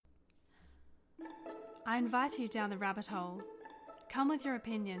I invite you down the rabbit hole. Come with your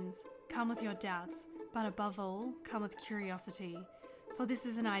opinions, come with your doubts, but above all, come with curiosity, for this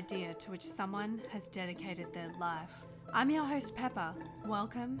is an idea to which someone has dedicated their life. I'm your host, Pepper.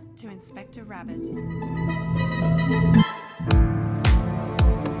 Welcome to Inspector Rabbit.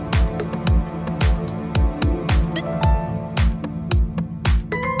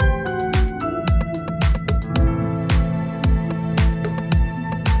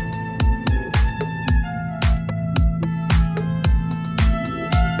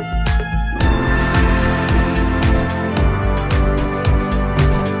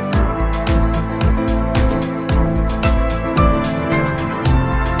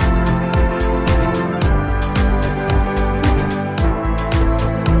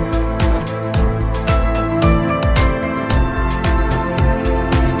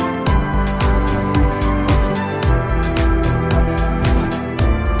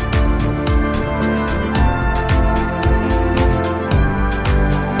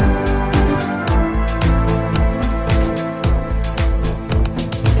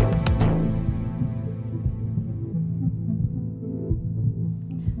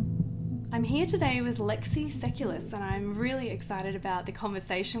 I'm here today with Lexi Sekuless, and I'm really excited about the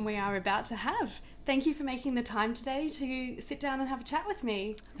conversation we are about to have. Thank you for making the time today to sit down and have a chat with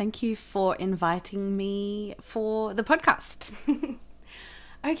me. Thank you for inviting me for the podcast.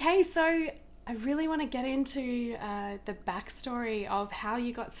 Okay, so I really want to get into the backstory of how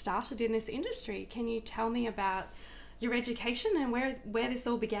you got started in this industry. Can you tell me about your education and where this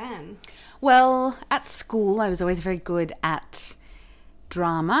all began? Well, at school I was always very good at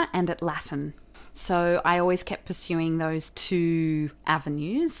drama and at Latin. So I always kept pursuing those two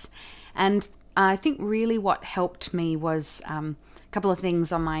avenues. And I think really what helped me was a couple of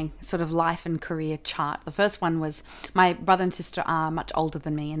things on my sort of life and career chart. The first one was my brother and sister are much older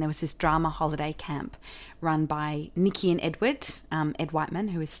than me, and there was this drama holiday camp run by Nikki and Edward, Ed Whiteman,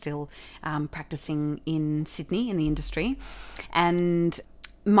 who is still practicing in Sydney in the industry. And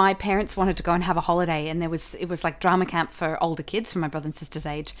my parents wanted to go and have a holiday, and it was like drama camp for older kids from my brother and sister's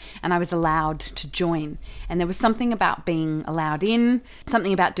age, and I was allowed to join. And there was something about being allowed in,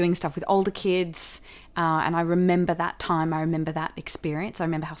 something about doing stuff with older kids, and I remember that time, I remember that experience, I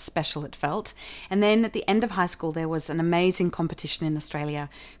remember how special it felt. And then at the end of high school there was an amazing competition in Australia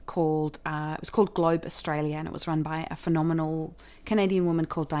called Globe Australia, and it was run by a phenomenal Canadian woman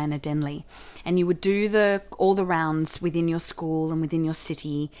called Diana Denley. And you would do all the rounds within your school and within your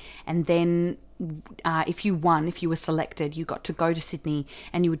city, and then if you were selected, you got to go to Sydney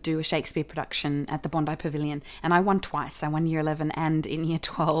and you would do a Shakespeare production at the Bondi Pavilion. And I won twice. I won year 11 and in year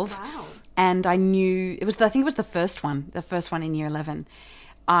 12. Wow. And I knew, I think it was the first one in year 11.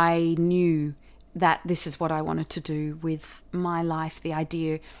 I knew that this is what I wanted to do with my life, the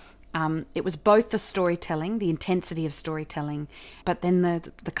idea. It was both the storytelling, the intensity of storytelling, but then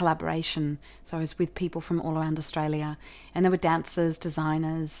the collaboration. So I was with people from all around Australia, and there were dancers,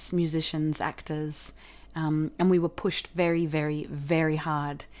 designers, musicians, actors, and we were pushed very, very, very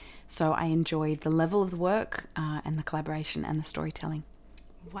hard. So I enjoyed the level of the work and the collaboration and the storytelling.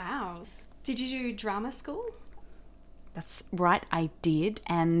 Wow. Did you do drama school? That's right, I did.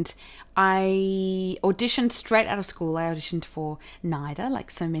 And I auditioned straight out of school. I auditioned for NIDA, like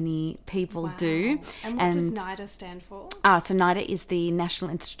so many people do. And what does NIDA stand for? So NIDA is the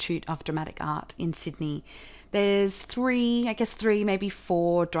National Institute of Dramatic Art in Sydney. There's three, maybe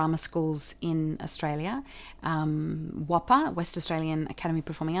four drama schools in Australia. WAPA, West Australian Academy of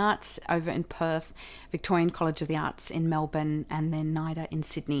Performing Arts, over in Perth, Victorian College of the Arts in Melbourne, and then NIDA in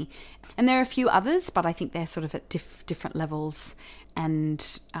Sydney. And there are a few others, but I think they're sort of at different levels. And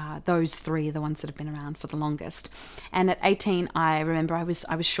those three are the ones that have been around for the longest. And at 18, I remember I was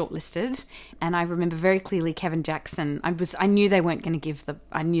shortlisted, and I remember very clearly Kevin Jackson. I knew they weren't going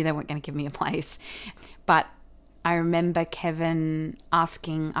to give me a place, but I remember Kevin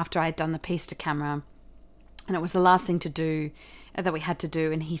asking after I had done the piece to camera, and it was the last thing to do that we had to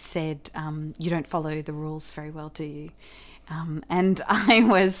do, and he said, "You don't follow the rules very well, do you?" And I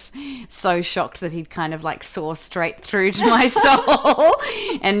was so shocked that he'd kind of like saw straight through to my soul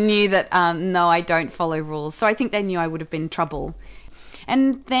and knew that, no, I don't follow rules. So I think they knew I would have been in trouble.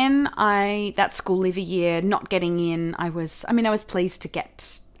 And then that school leave a year, not getting in, I was pleased to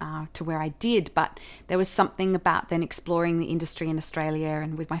get to where I did, but there was something about then exploring the industry in Australia,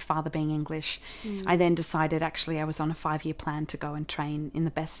 and with my father being English, I then decided actually I was on a 5-year plan to go and train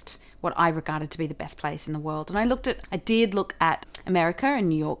in what I regarded to be the best place in the world. And I did look at America and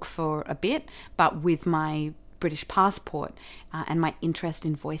New York for a bit, but with my British passport and my interest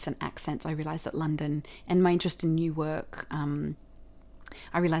in voice and accents, I realised that London, and my interest in new work,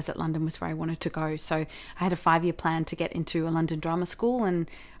 I realised that London was where I wanted to go. So I had a 5-year plan to get into a London drama school, and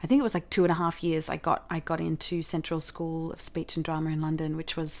I think it was like 2.5 years I got into Central School of Speech and Drama in London,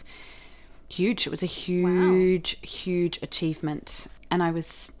 which was huge. It was a huge achievement, and I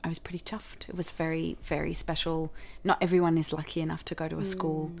was pretty chuffed. It was very, very special. Not everyone is lucky enough to go to a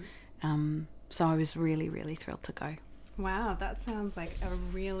school, so I was really, really thrilled to go. Wow, that sounds like a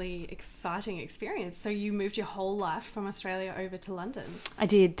really exciting experience. So you moved your whole life from Australia over to London? I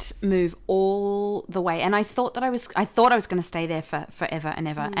did move all the way, and I thought I was going to stay there for forever and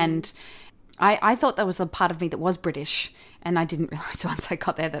ever. And I thought there was a part of me that was British, and I didn't realise once I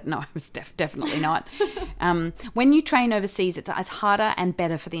got there that no, I was definitely not. When you train overseas, it's harder and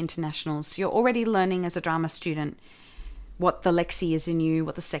better for the internationals. You're already learning as a drama student what the Lexi is in you,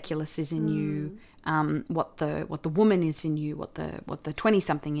 what the Sekuless is in you, what the woman is in you, what the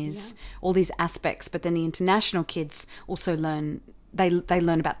 20-something is, all these aspects. But then the international kids also learn. They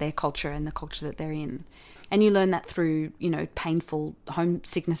learn about their culture and the culture that they're in, and you learn that through painful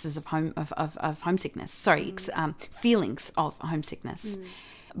homesicknesses of homesickness. Sorry, feelings of homesickness.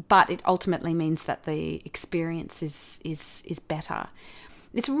 But it ultimately means that the experience is better.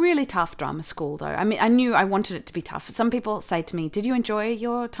 It's really tough, drama school, though. I mean, I knew I wanted it to be tough. Some people say to me, did you enjoy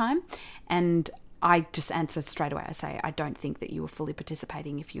your time? And I just answer straight away. I say, I don't think that you were fully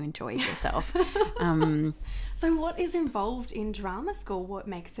participating if you enjoyed yourself. So what is involved in drama school? What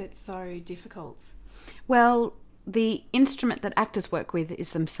makes it so difficult? Well, the instrument that actors work with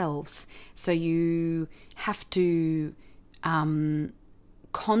is themselves. So you have to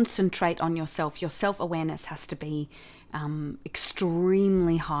concentrate on yourself. Your self-awareness has to be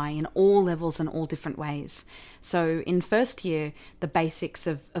extremely high in all levels and all different ways. So in first year, the basics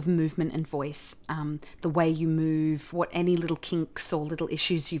of movement and voice, the way you move, what any little kinks or little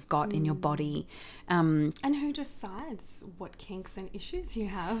issues you've got in your body. And who decides what kinks and issues you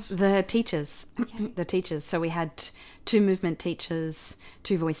have? The teachers. Okay. The teachers. So we had 2 movement teachers,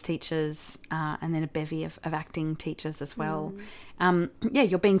 2 voice teachers, and then a bevy of acting teachers as well.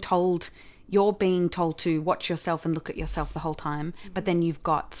 You're being told to watch yourself and look at yourself the whole time, but then you've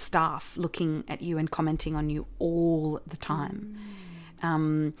got staff looking at you and commenting on you all the time.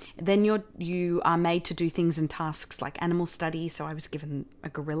 Then you are made to do things and tasks like animal study. So I was given a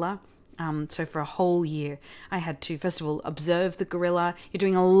gorilla. So for a whole year, I had to, first of all, observe the gorilla. You're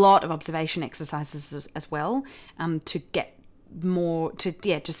doing a lot of observation exercises as well, to get more,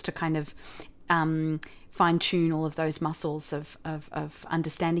 just to kind of fine-tune all of those muscles of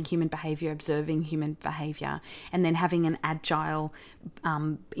understanding human behaviour, observing human behaviour, and then having an agile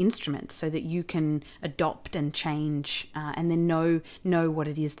instrument so that you can adopt and change, and then know what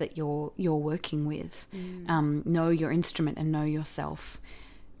it is that you're working with, know your instrument and know yourself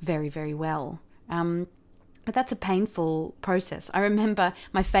very, very well. But that's a painful process. I remember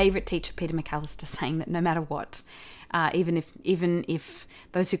my favourite teacher, Peter McAllister, saying that no matter what, even if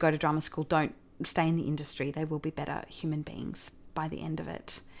those who go to drama school don't stay in the industry, they will be better human beings by the end of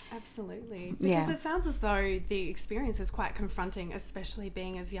it. Absolutely. Because it sounds as though the experience is quite confronting, especially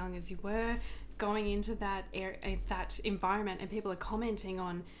being as young as you were, going into that environment, and people are commenting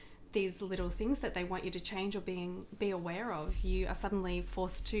on these little things that they want you to change or be aware of. You are suddenly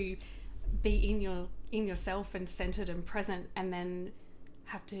forced to be in yourself and centered and present, and then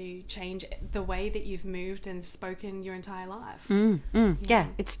have to change the way that you've moved and spoken your entire life. Yeah,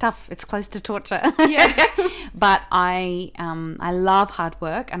 it's tough. It's close to torture. Yeah. But I love hard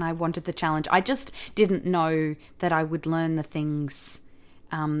work, and I wanted the challenge. I just didn't know that I would learn the things.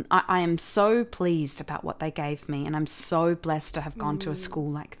 I am so pleased about what they gave me, and I'm so blessed to have gone to a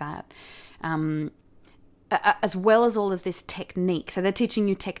school like that. As well as all of this technique. So they're teaching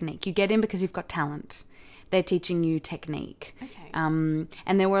you technique. You get in because you've got talent. They're teaching you technique. Okay.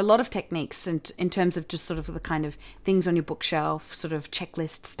 And there were a lot of techniques in terms of just sort of the kind of things on your bookshelf, sort of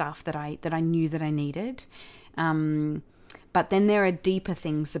checklist stuff that I knew that I needed. But then there are deeper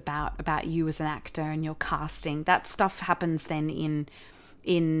things about you as an actor and your casting. That stuff happens then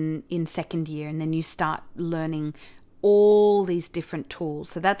in second year, and then you start learning all these different tools.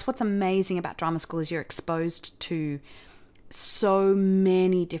 So that's what's amazing about drama school, is you're exposed to so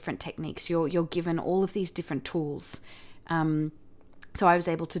many different techniques. You're given all of these different tools. So I was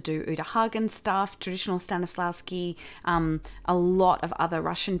able to do Uta Hagen stuff, traditional Stanislavski, a lot of other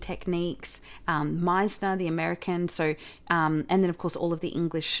Russian techniques, Meisner, the American, so and then of course all of the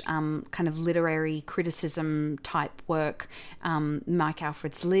English kind of literary criticism type work, Mike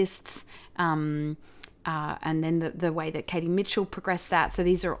Alfred's lists, and then the way that Katie Mitchell progressed that. So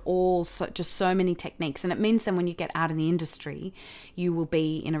these are all just so many techniques. And it means then when you get out in the industry, you will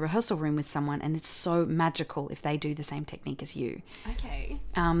be in a rehearsal room with someone, and it's so magical if they do the same technique as you. Okay.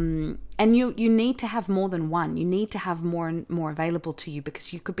 And you need to have more than one. You need to have more and more available to you,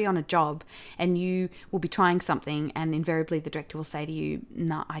 because you could be on a job and you will be trying something, and invariably the director will say to you,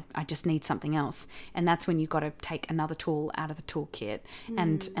 no, I just need something else. And that's when you've got to take another tool out of the toolkit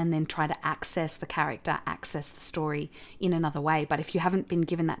and then try to access the character, access the story in another way. But if you haven't been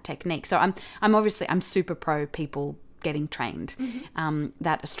given that technique, so I'm super pro people getting trained.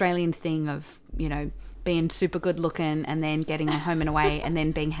 That Australian thing of, being super good looking and then getting on Home and Away and then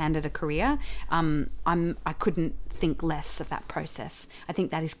being handed a career, I couldn't think less of that process. I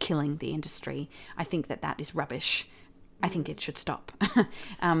think that is killing the industry. I think that is rubbish. I think it should stop.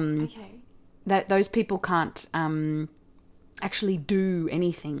 Okay. Those people can't actually do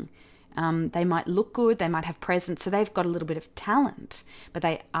anything. They might look good, they might have presence, so they've got a little bit of talent, but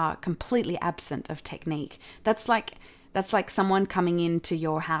they are completely absent of technique. That's like someone coming into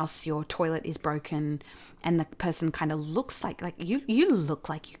your house, your toilet is broken, and the person kind of looks like you look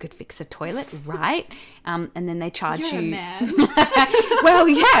like you could fix a toilet, right? And then they charge You're you. a man. Well,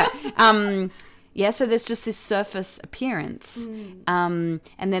 yeah. Yeah, so there's just this surface appearance. And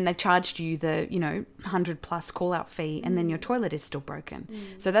then they've charged you the, 100 plus call out fee, and then your toilet is still broken.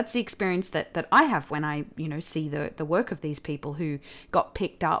 So that's the experience that I have when I, see the work of these people who got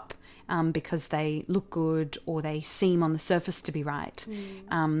picked up because they look good or they seem on the surface to be right.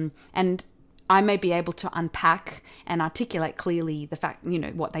 And I may be able to unpack and articulate clearly the fact,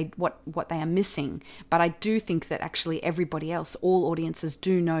 what they are missing. But I do think that actually everybody else, all audiences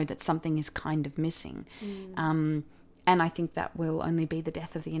do know that something is kind of missing. And I think that will only be the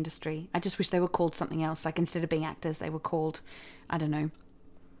death of the industry. I just wish they were called something else. Like, instead of being actors, they were called, I don't know.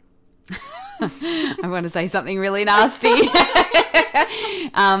 I want to say something really nasty.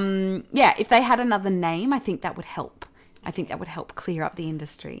 If they had another name, I think that would help. I think that would help clear up the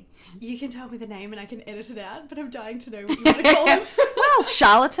industry. You can tell me the name and I can edit it out, but I'm dying to know what you want to call them. Well,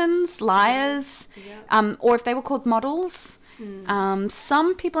 charlatans, liars, or if they were called models.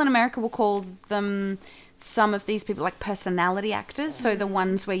 Some people in America will call them, some of these people, like personality actors. So the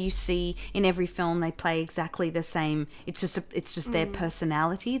ones where you see in every film they play exactly the same. It's just their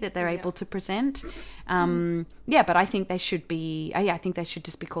personality that they're able to present. But I think they should be. I think they should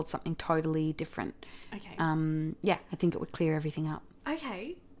just be called something totally different. Okay. I think it would clear everything up.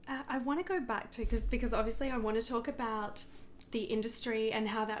 Okay. I want to go back to, because obviously I want to talk about the industry and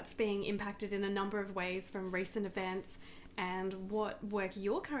how that's being impacted in a number of ways from recent events, and what work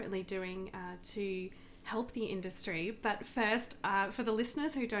you're currently doing to help the industry. But first, for the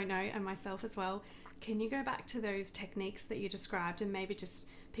listeners who don't know, and myself as well, can you go back to those techniques that you described and maybe just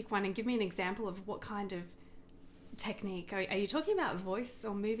pick one and give me an example of what kind of technique? Are you talking about voice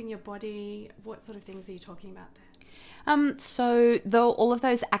or moving your body? What sort of things are you talking about there? So all of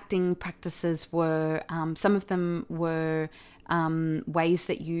those acting practices were, some of them were ways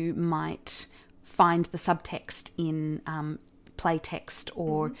that you might find the subtext in play text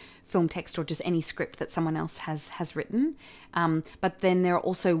or film text, or just any script that someone else has written. But then there are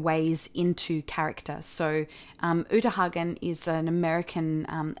also ways into character. So Uta Hagen is an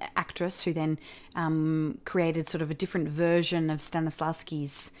American actress who then created sort of a different version of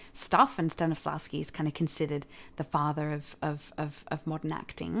Stanislavski's stuff, and Stanislavski is kind of considered the father of modern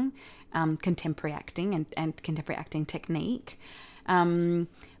acting, contemporary acting and contemporary acting technique.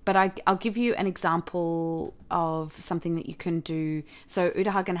 But I'll give you an example of something that you can do. So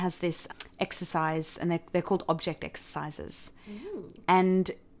Uta Hagen has this exercise, and they're called object exercises. And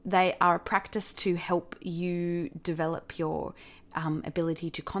they are a practice to help you develop your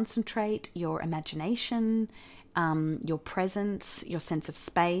ability to concentrate, your imagination, your presence, your sense of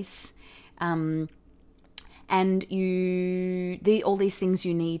space. And all these things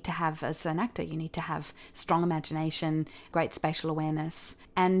you need to have as an actor. You need to have strong imagination, great spatial awareness.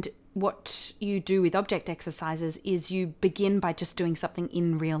 And what you do with object exercises is you begin by just doing something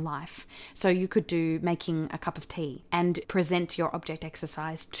in real life. So you could do making a cup of tea and present your object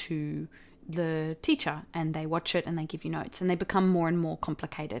exercise to the teacher, and they watch it and they give you notes, and they become more and more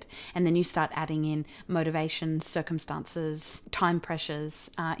complicated. And then you start adding in motivations, circumstances, time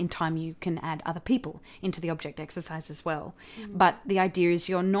pressures. In time you can add other people into the object exercise as well. But the idea is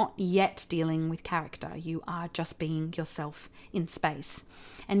you're not yet dealing with character. You are just being yourself in space.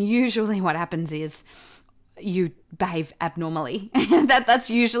 And usually what happens is you behave abnormally. That's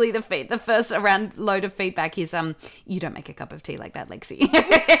usually the first around load of feedback is you don't make a cup of tea like that, Lexi.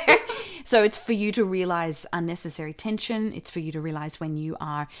 So it's for you to realize unnecessary tension. It's for you to realize when you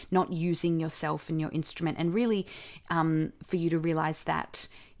are not using yourself and your instrument, and really for you to realize that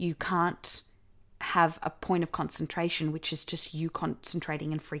you can't have a point of concentration, which is just you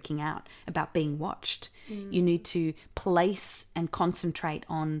concentrating and freaking out about being watched. You need to place and concentrate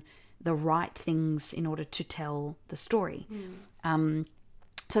on the right things in order to tell the story.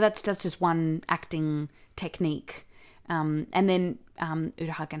 So that's just one acting technique. And then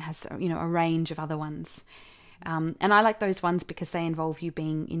Uta Hagen has, a range of other ones. And I like those ones because they involve you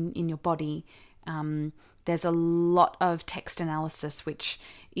being in your body. There's a lot of text analysis, which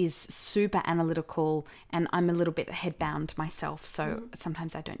is super analytical, and I'm a little bit headbound myself, so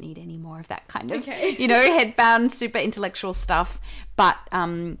sometimes I don't need any more of that kind of, headbound, super intellectual stuff. But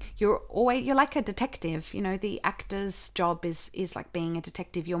you're like a detective. The actor's job is like being a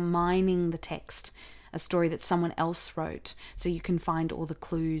detective. You're mining the text, a story that someone else wrote, so you can find all the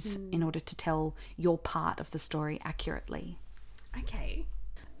clues in order to tell your part of the story accurately. Okay.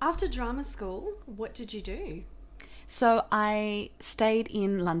 After drama school, what did you do? So I stayed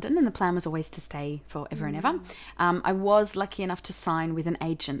in London, and the plan was always to stay forever and ever. I was lucky enough to sign with an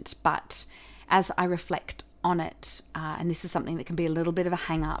agent, but as I reflect on it, and this is something that can be a little bit of a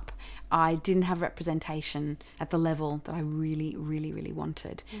hang-up, I didn't have representation at the level that I really, really, really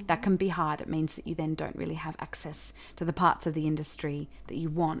wanted. That can be hard. It means that you then don't really have access to the parts of the industry that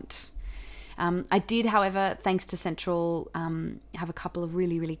you want. I did, however, thanks to Central, have a couple of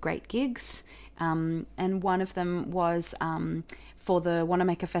really, really great gigs. And one of them was for the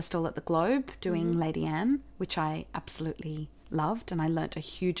Wanamaker Festival at the Globe, doing Lady Anne, which I absolutely loved, and I learnt a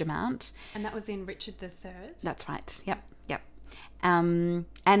huge amount. And that was in Richard III? That's right. Yep. And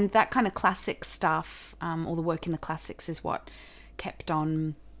that kind of classic stuff, all the work in the classics, is what kept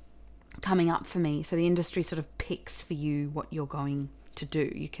on coming up for me. So the industry sort of picks for you what you're going to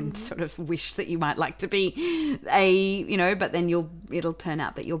do. You can sort of wish that you might like to be but then it'll turn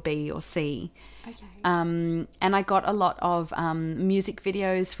out that you'll B or C. Okay. And I got a lot of music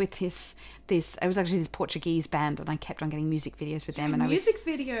videos with this. It was actually this Portuguese band, and I kept on getting music videos with them. And music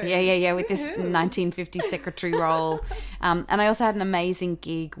videos. Yeah, with this 1950s secretary role. And I also had an amazing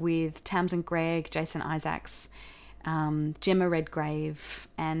gig with Tamsin Gregg, Jason Isaacs, Gemma Redgrave,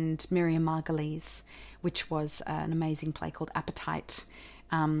 and Miriam Margolyes, which was an amazing play called Appetite.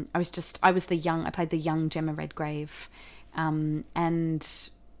 I played the young Gemma Redgrave, and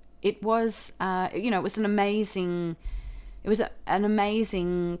it was, it was an amazing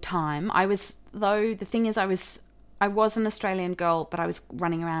time. I was an Australian girl, but I was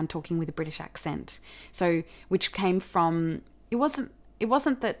running around talking with a British accent. So, which came from, it wasn't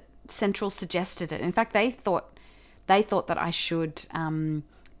that Central suggested it. In fact, they thought that I should,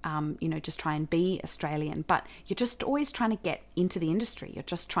 just try and be Australian, but you're just always trying to get into the industry. You're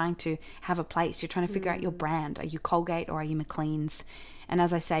just trying to have a place. You're trying to figure out your brand. Are you Colgate or are you McLean's? And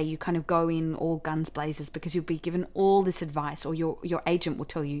as I say, you kind of go in all guns blazers because you'll be given all this advice, or your agent will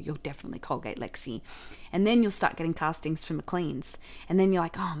tell you you're definitely Colgate Lexi. And then you'll start getting castings for McLean's. And then you're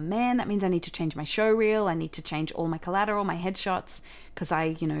like, oh man, that means I need to change my show reel. I need to change all my collateral, my headshots, because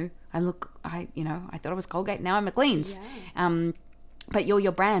I thought I was Colgate, now I'm McLean's. Yeah. But you're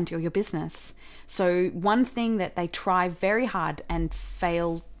your brand, you're your business. So one thing that they try very hard and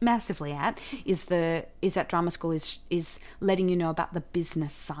fail massively at is at drama school is letting you know about the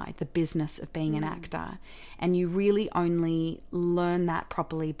business side, the business of being an actor. And you really only learn that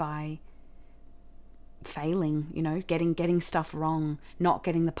properly by failing, getting stuff wrong, not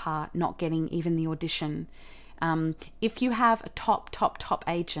getting the part, not getting even the audition. If you have a top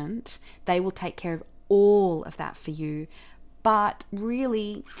agent, they will take care of all of that for you. But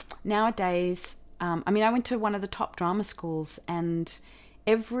really, nowadays, I went to one of the top drama schools, and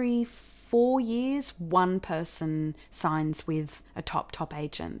every 4 years, one person signs with a top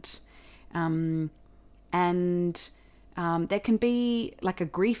agent. And there can be like a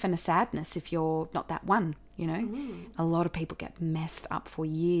grief and a sadness if you're not that one, A lot of people get messed up for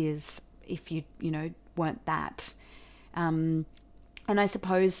years if you weren't that. And I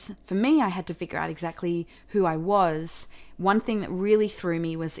suppose for me, I had to figure out exactly who I was. One thing that really threw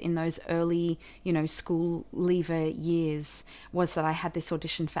me was in those early, school leaver years, was that I had this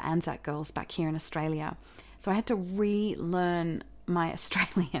audition for Anzac Girls back here in Australia. So I had to relearn my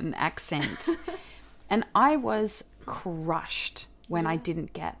Australian accent. And I was crushed when I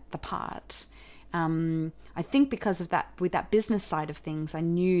didn't get the part. I think because of that, with that business side of things, I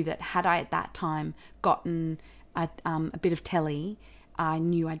knew that had I at that time gotten a bit of telly, I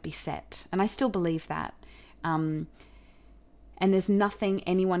knew I'd be set. And I still believe that. And and there's nothing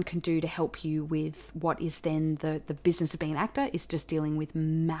anyone can do to help you with what is then the business of being an actor, is just dealing with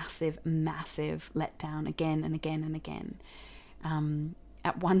massive letdown again and again and again.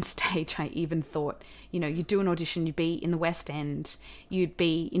 At one stage, I even thought, you'd do an audition, you'd be in the West End, you'd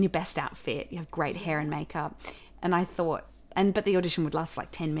be in your best outfit, you have great hair and makeup. And I thought, but the audition would last for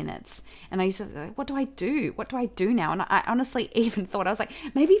like 10 minutes. And I used to think, what do I do? What do I do now? And I honestly even thought, I was like,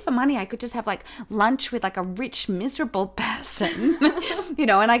 maybe for money, I could just have like lunch with like a rich, miserable person,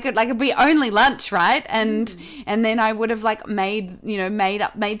 and I could like, it'd be only lunch, right? And then I would have like made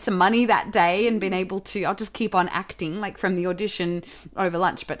some money that day and been able to, I'll just keep on acting like from the audition over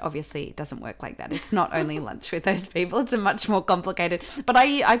lunch. But obviously it doesn't work like that. It's not only lunch with those people. It's a much more complicated, but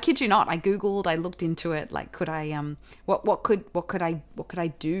I kid you not, I Googled, I looked into it, like, could I, what could I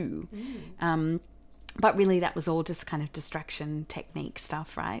do? But really that was all just kind of distraction technique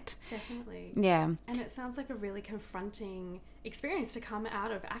stuff, right? Definitely. Yeah. And it sounds like a really confronting experience to come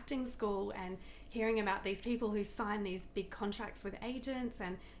out of acting school and hearing about these people who sign these big contracts with agents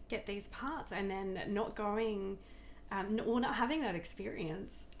and get these parts, and then not going or not having that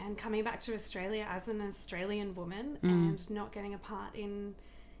experience, and coming back to Australia as an Australian woman and not getting a part in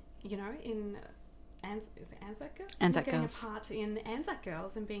Anzac Girls? Anzac getting Girls. a part in Anzac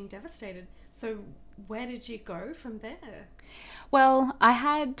Girls and being devastated. So where did you go from there? Well, I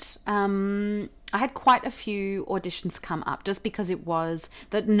had quite a few auditions come up, just because it was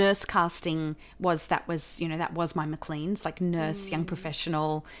the nurse casting that was my McLean's, like nurse, young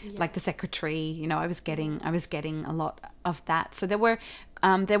professional, like the secretary. I was getting a lot of that. So there were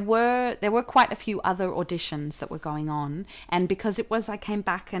quite a few other auditions that were going on, and because I came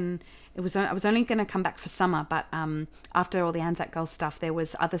back, and I was only going to come back for summer, but after all the Anzac Girls stuff, there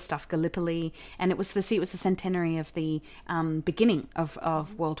was other stuff, Gallipoli, and it was the centenary of the beginning of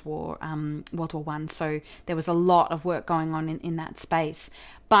World War One. So there was a lot of work going on in that space,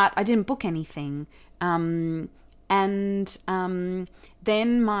 but I didn't book anything. Then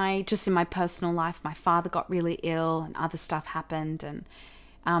in my personal life, my father got really ill, and other stuff happened, and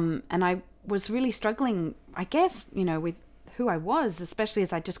I was really struggling, I guess, with who I was, especially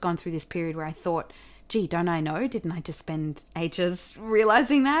as I'd just gone through this period where I thought, gee, don't I know? Didn't I just spend ages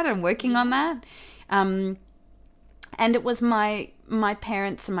realizing that and working on that? And it was my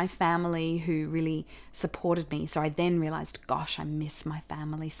parents and my family who really supported me. So I then realized, gosh, I miss my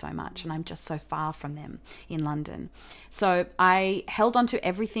family so much, and I'm just so far from them in London. So I held on to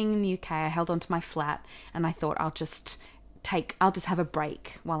everything in the UK. I held on to my flat, and I thought I'll just have a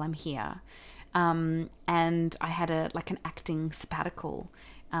break while I'm here. And I had an acting sabbatical.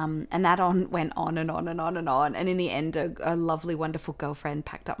 And that went on and on and on and on. And in the end, a lovely, wonderful girlfriend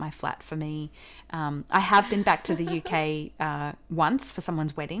packed up my flat for me. I have been back to the UK once for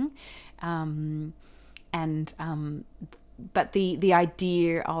someone's wedding. But the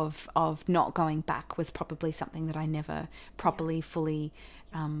idea of not going back was probably something that I never properly, fully,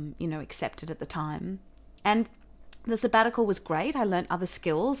 accepted at the time. And the sabbatical was great. I learned other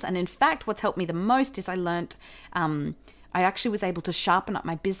skills. And in fact, what's helped me the most is I learned... I actually was able to sharpen up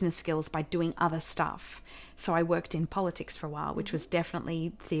my business skills by doing other stuff. So I worked in politics for a while, which was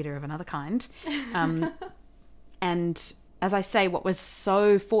definitely theatre of another kind. And as I say, what was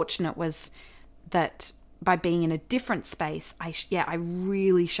so fortunate was that by being in a different space, I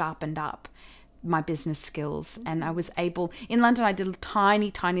really sharpened up my business skills, and I was able, in London I did a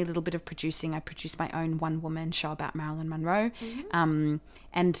tiny little bit of producing. I produced my own one-woman show about Marilyn Monroe.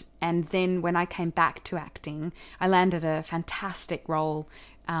 And then when I came back to acting, I landed a fantastic role,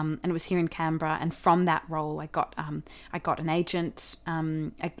 and it was here in Canberra, and from that role I got an agent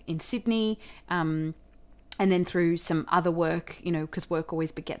in Sydney, and then through some other work, because work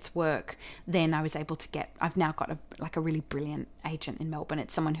always begets work, then I was able to I've now got a really brilliant agent in Melbourne.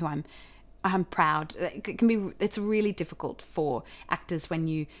 It's someone who I'm proud. It's really difficult for actors when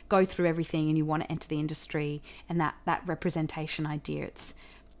you go through everything and you want to enter the industry, and that representation idea,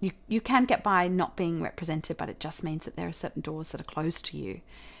 you can get by not being represented, but it just means that there are certain doors that are closed to you.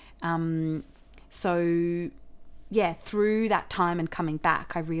 So yeah, through that time and coming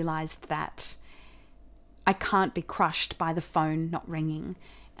back, I realized that I can't be crushed by the phone not ringing.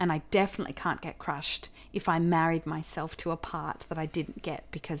 And I definitely can't get crushed if I married myself to a part that I didn't get,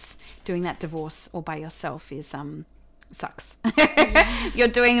 because doing that divorce all by yourself is sucks. Yes. You're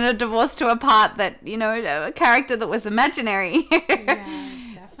doing a divorce to a part that, a character that was imaginary. Yeah,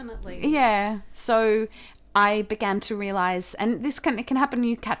 definitely. Yeah. So I began to realize, and it can happen when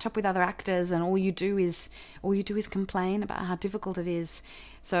you catch up with other actors, and all you do is complain about how difficult it is.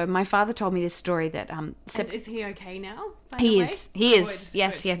 So my father told me this story that and is he okay now? He is. Good,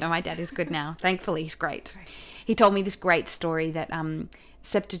 Yes. good. Yeah. No, my dad is good now. Thankfully, he's great. he told me this great story that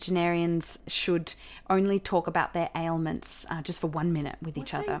septuagenarians should only talk about their ailments just for 1 minute with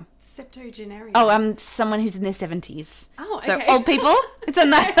each other. Septuagenarian? Oh, someone who's in their 70s. Oh, okay. So old people. It's a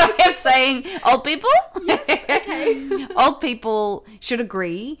nice way of saying old people. Yes, okay. Old people should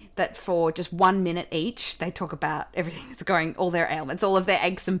agree that for just 1 minute each, they talk about everything that's going, all their ailments, all of their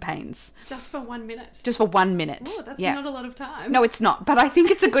aches and pains. Just for 1 minute? Just for 1 minute. Oh, that's not a lot of time. No, it's not. But I think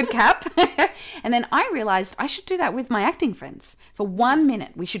it's a good cap. And then I realised I should do that with my acting friends. For 1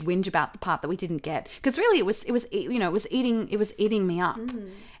 minute, we should whinge about the part that we didn't get. Because really, it was eating me up.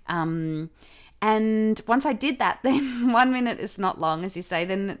 And once I did that, then 1 minute is not long, as you say.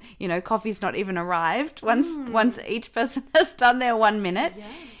 Then, coffee's not even arrived once each person has done their 1 minute. Yeah.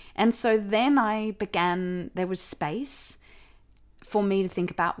 And so then there was space for me to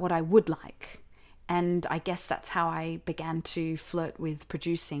think about what I would like. And I guess that's how I began to flirt with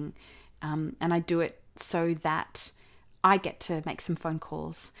producing. And I do it so that I get to make some phone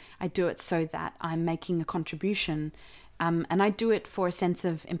calls. I do it so that I'm making a contribution. And I do it for a sense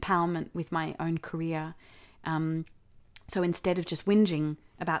of empowerment with my own career. So instead of just whinging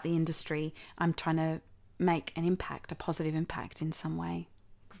about the industry, I'm trying to make an impact, a positive impact in some way.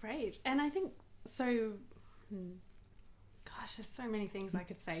 Great. And I think so... Gosh, there's so many things I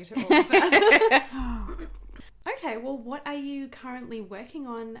could say to all of that. Okay, well, what are you currently working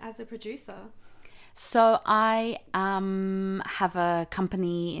on as a producer? So I have a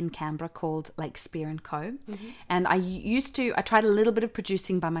company in Canberra called Lakespeare and Co. Mm-hmm. And I tried a little bit of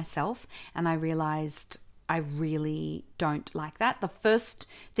producing by myself, and I realized I really don't like that. The first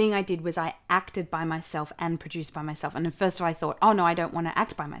thing I did was I acted by myself and produced by myself. And at first I thought, oh no, I don't want to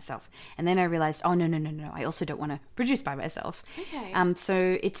act by myself. And then I realized, oh no, I also don't want to produce by myself. Okay.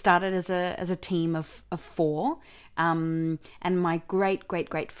 So it started as a team of 4. And my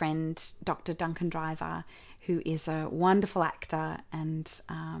great friend, Dr. Duncan Driver, who is a wonderful actor and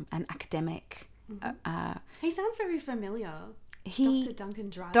an academic. Mm-hmm. He sounds very familiar. Dr. Duncan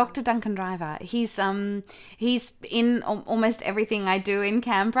Driver. Dr. Duncan Driver. He's in almost everything I do in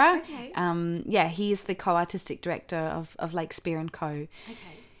Canberra. Okay. He's the co-artistic director of Lakespeare and Co. Okay.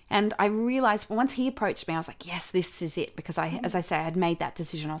 And I realized once he approached me, I was like, yes, this is it. Because as I say, I had made that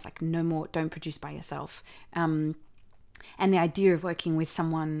decision. I was like, no more, don't produce by yourself. And the idea of working with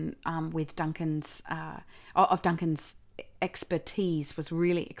someone with Duncan's expertise was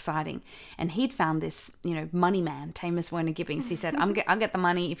really exciting. And he'd found this, money man, Tamus Werner Gibbings. He said, I'll get the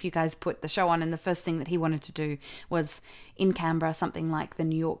money if you guys put the show on. And the first thing that he wanted to do was in Canberra, something like the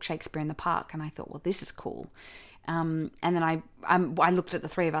New York Shakespeare in the Park. And I thought, well, this is cool. And then I looked at the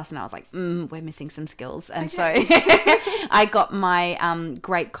 3 of us and I was like, we're missing some skills. And so I got my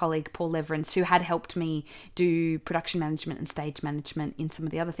great colleague, Paul Leverance, who had helped me do production management and stage management in some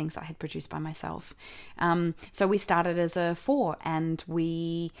of the other things I had produced by myself. So we started as a 4, and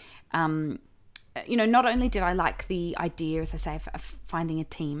we, not only did I like the idea, as I say, of finding a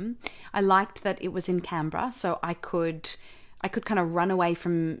team, I liked that it was in Canberra, so I could kind of run away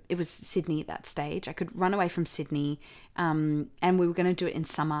from, it was Sydney at that stage. I could run away from Sydney, and we were going to do it in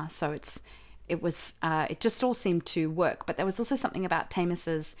summer. So it just all seemed to work. But there was also something about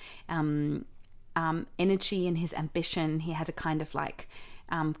Tamus's energy and his ambition. He had a kind of like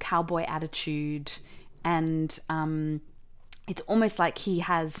cowboy attitude, and it's almost like he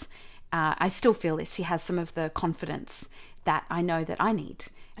has, I still feel this, he has some of the confidence that I know that I need.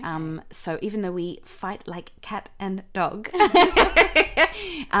 Okay. So even though we fight like cat and dog,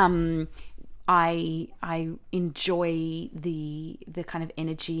 I enjoy the kind of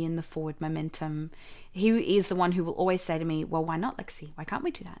energy and the forward momentum. He is the one who will always say to me, well, why not, Lexi? Why can't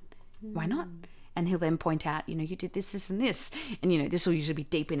we do that? Why not? And he'll then point out, you did this, and this. And, this will usually be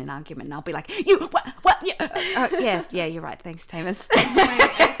deep in an argument. And I'll be like, yeah, you're right. Thanks, Tamus.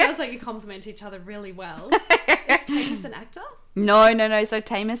 It sounds like you complement each other really well. Is Tamus an actor? No. So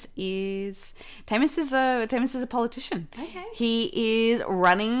Tamus is a politician. Okay. He is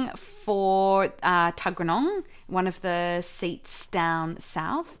running for Tuggeranong, one of the seats down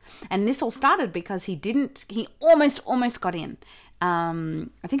south. And this all started because he almost got in.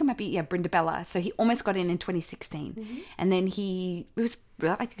 I think it might be, Brindabella. So he almost got in 2016. Mm-hmm. And then I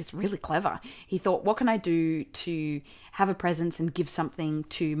think it's really clever. He thought, what can I do to have a presence and give something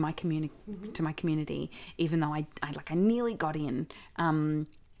to my community, even though I nearly got in. And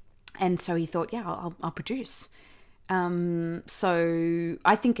so he thought, I'll produce. So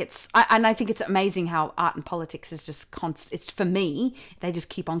I think I think it's amazing how art and politics is just constant. It's, for me, they just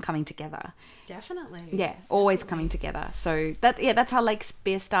keep on coming together. Definitely. Yeah, always coming together. So that's how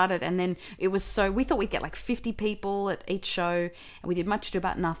Lakespeare started. And then we thought we'd get like 50 people at each show, and we did Much Ado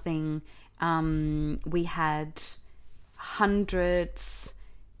About Nothing. We had hundreds,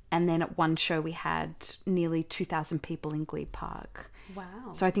 and then at one show we had nearly 2,000 people in Glebe Park.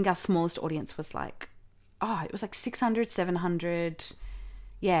 Wow. So I think our smallest audience was like, it was like 600, 700,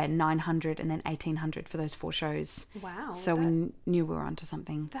 900, and then 1,800 for those 4 shows. Wow. So we knew we were onto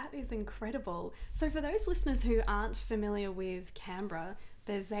something. That is incredible. So for those listeners who aren't familiar with Canberra,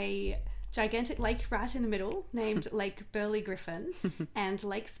 there's a gigantic lake right in the middle named Lake Burley Griffin, and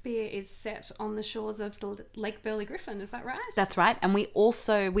Lakespeare is set on the shores of the Lake Burley Griffin. Is that right? That's right. And we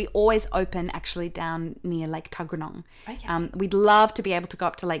always open actually down near Lake Tuggeranong. Okay. We'd love to be able to go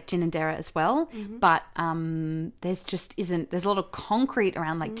up to Lake Ginninderra as well, but there's a lot of concrete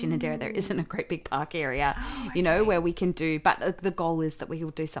around Lake Ginninderra. There isn't a great big park area, where we can do, but the goal is that we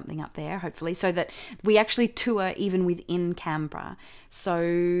will do something up there, hopefully, so that we actually tour even within Canberra.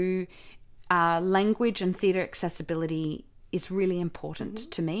 So language and theatre accessibility is really important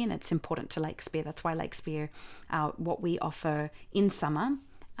to me, and it's important to Lakespeare. That's why Lakespeare, what we offer in summer,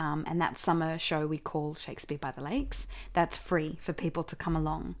 and that summer show we call Shakespeare by the Lakes, that's free for people to come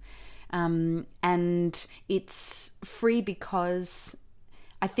along. And it's free because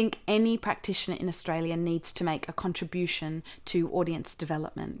I think any practitioner in Australia needs to make a contribution to audience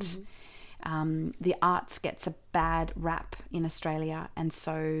development. The arts gets a bad rap in Australia, and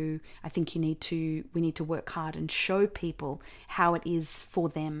so I think we need to work hard and show people how it is for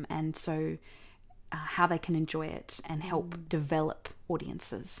them, and so how they can enjoy it and help develop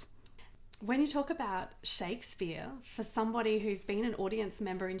audiences. When you talk about Shakespeare, for somebody who's been an audience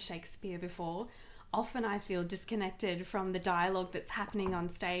member in Shakespeare before, often I feel disconnected from the dialogue that's happening on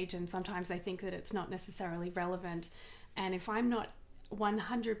stage, and sometimes I think that it's not necessarily relevant. And if I'm not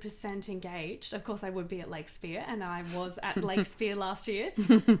 100% engaged, of course I would be at Lakespeare, and I was at Lakespeare last year,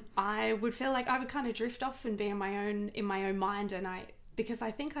 I would feel like I would kind of drift off and be in my own mind, and because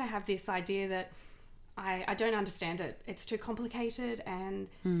I think I have this idea that I don't understand it. It's too complicated, and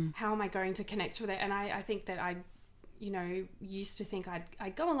how am I going to connect with it? And I think that I used to think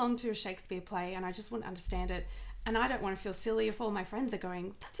I'd go along to a Shakespeare play and I just wouldn't understand it, and I don't want to feel silly if all my friends are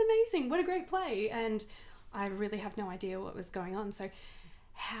going, that's amazing, what a great play, and I really have no idea what was going on. So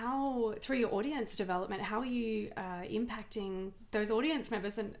how, through your audience development, how are you impacting those audience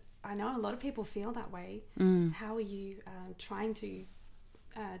members? And I know a lot of people feel that way. How are you trying to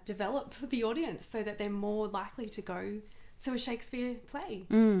develop the audience so that they're more likely to go to a Shakespeare play?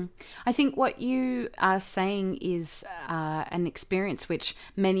 I think what you are saying is an experience which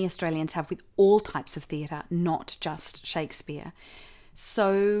many Australians have with all types of theatre, not just Shakespeare.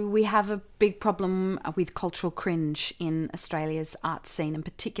 So we have a big problem with cultural cringe in Australia's art scene, and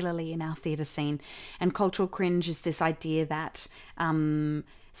particularly in our theatre scene. And cultural cringe is this idea that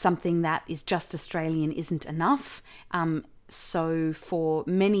something that is just Australian isn't enough. So for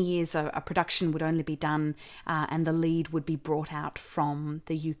many years, a production would only be done and the lead would be brought out from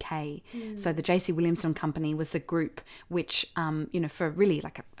the UK. So the J.C. Williamson Company was the group which, for really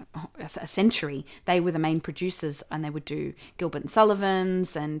like a century, they were the main producers, and they would do Gilbert and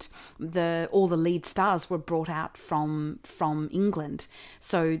Sullivan's, and all the lead stars were brought out from England.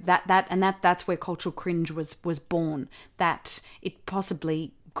 So that's where cultural cringe was born, that it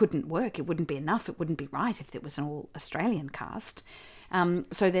possibly couldn't work. It wouldn't be enough. It wouldn't be right if it was an all Australian cast.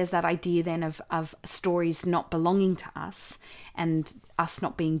 So there's that idea then of stories not belonging to us and us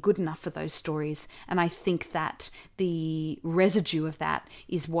not being good enough for those stories. And I think that the residue of that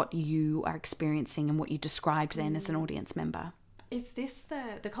is what you are experiencing and what you described then as an audience member. Is this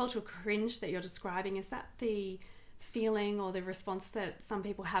the cultural cringe that you're describing? Is that the feeling or the response that some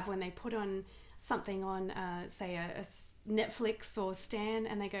people have when they put on something on, say, a Netflix or Stan,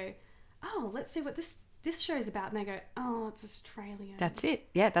 and they go, oh, let's see what this show's about, and they go, oh, it's Australian. That's it.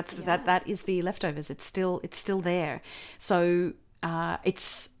 Yeah, that is the leftovers. It's still there. So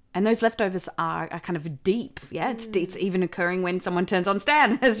and those leftovers are kind of deep. Yeah, it's even occurring when someone turns on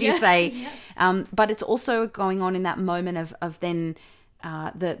Stan, as you say. Yes. But it's also going on in that moment of then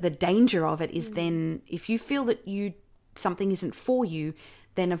the danger of it is then if you feel that something isn't for you,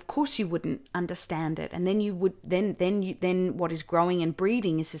 then of course you wouldn't understand it, and then you would then what is growing and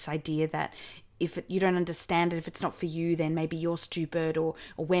breeding is this idea that if you don't understand it, if it's not for you, then maybe you're stupid or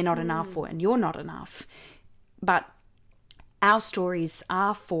we're not enough, and you're not enough. But our stories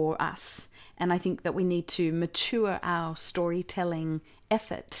are for us, and I think that we need to mature our storytelling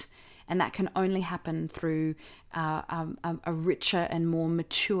effort And that can only happen through a richer and more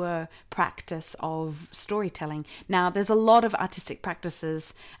mature practice of storytelling. Now, there's a lot of artistic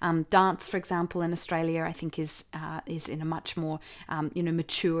practices. Dance, for example, in Australia, I think is in a much more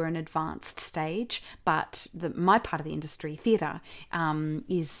mature and advanced stage. But my part of the industry, theatre,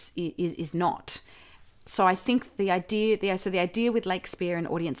 is not. So I think the idea with Lakespeare and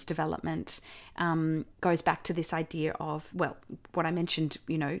audience development goes back to this idea of, well, what I mentioned,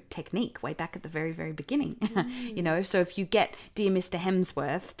 technique way back at the very, very beginning. So if you get dear Mr.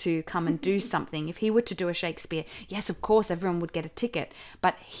 Hemsworth to come and do something, if he were to do a Shakespeare, yes, of course, everyone would get a ticket,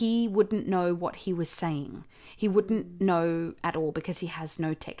 but he wouldn't know what he was saying. He wouldn't know at all because he has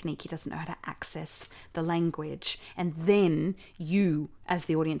no technique. He doesn't know how to access the language. And then you, as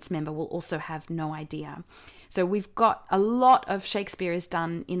the audience member, will also have no idea. So we've got a lot of Shakespeare is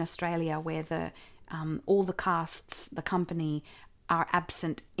done in Australia where all the casts, the company, are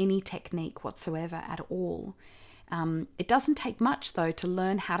absent any technique whatsoever at all. It doesn't take much, though, to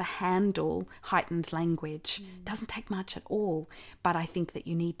learn how to handle heightened language. It doesn't take much at all. But I think that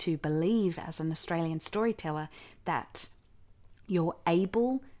you need to believe, as an Australian storyteller, that you're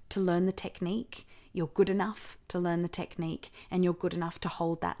able to learn the technique, you're good enough to learn the technique, and you're good enough to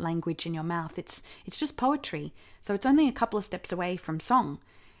hold that language in your mouth. It's just poetry. So it's only a couple of steps away from song.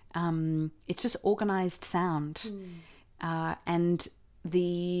 It's just organised sound. And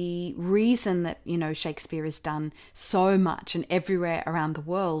the reason that, Shakespeare is done so much and everywhere around the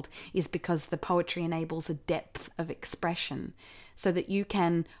world is because the poetry enables a depth of expression so that you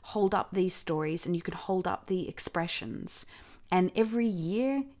can hold up these stories and you can hold up the expressions. And every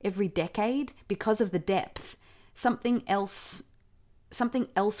year, every decade, because of the depth, something else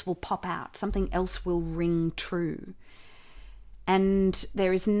will pop out, something else will ring true. And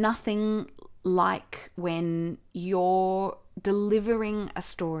there is nothing like when you're delivering a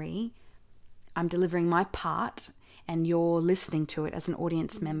story, I'm delivering my part, and you're listening to it as an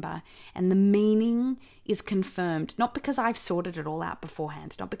audience member, and the meaning is confirmed, not because I've sorted it all out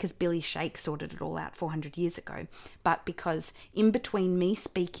beforehand, not because Billy Shake sorted it all out 400 years ago, but because in between me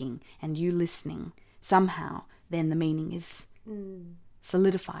speaking and you listening, somehow then the meaning is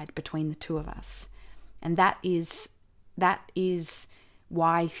solidified between the two of us. And that is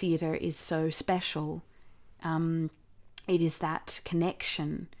why theatre is so special. It is that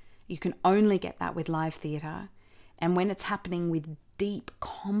connection. You can only get that with live theatre. And when it's happening with deep,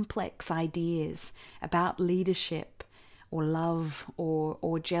 complex ideas about leadership or love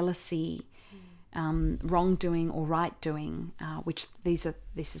or jealousy, wrongdoing or right doing, which this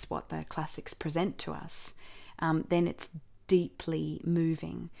is what the classics present to us, then it's deeply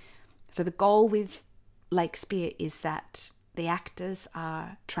moving. So the goal with Lakespeare is that the actors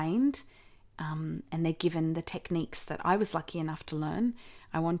are trained and they're given the techniques that I was lucky enough to learn.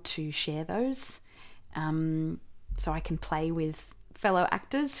 I want to share those so I can play with fellow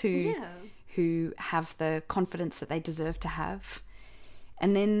actors who have the confidence that they deserve to have.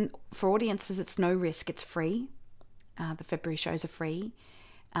 And then for audiences, it's no risk. It's free. The February shows are free.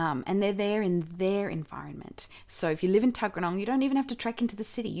 And they're there in their environment. So if you live in Tuggeranong, you don't even have to trek into the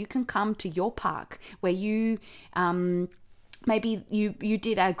city. You can come to your park where you... maybe you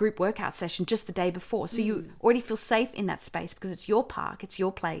did a group workout session just the day before. So you already feel safe in that space because it's your park, it's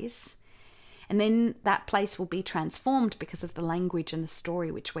your place. And then that place will be transformed because of the language and the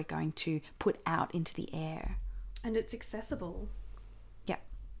story which we're going to put out into the air. And it's accessible.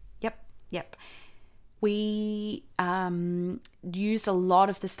 Yep. We use a lot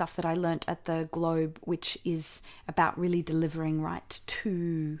of the stuff that I learnt at the Globe, which is about really delivering right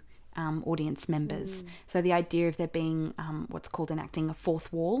to audience members. So the idea of there being what's called enacting a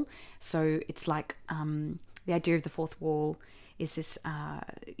fourth wall. So it's like the idea of the fourth wall is this,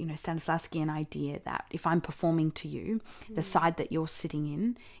 Stanislavskian idea that if I'm performing to you, the side that you're sitting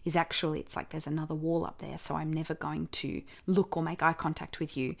in is actually, it's like there's another wall up there. So I'm never going to look or make eye contact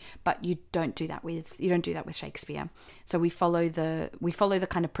with you. But you don't do that with Shakespeare. So we follow the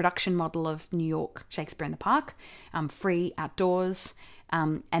kind of production model of New York Shakespeare in the Park, free outdoors.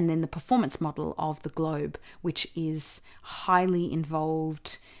 And then the performance model of the Globe, which is highly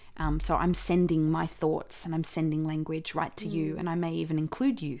involved. So I'm sending my thoughts and I'm sending language right to you, and I may even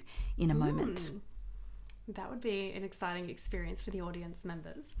include you in a moment. That would be an exciting experience for the audience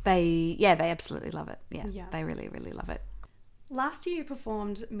members. They absolutely love it. Yeah. They really, really love it. Last year you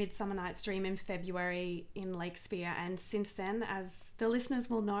performed Midsummer Night's Dream in February in Lakespeare, and since then, as the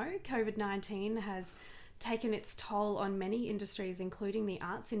listeners will know, COVID-19 has taken its toll on many industries, including the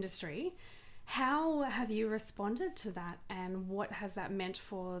arts industry. How have you responded to that, and what has that meant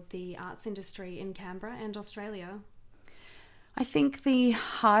for the arts industry in Canberra and Australia? I think the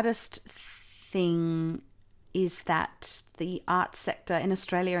hardest thing is that the arts sector in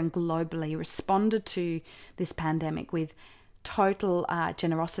Australia and globally responded to this pandemic with total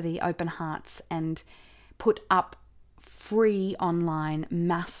generosity, open hearts, and put up free online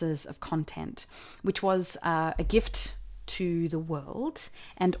masses of content, which was a gift to the world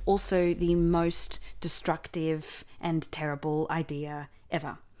and also the most destructive and terrible idea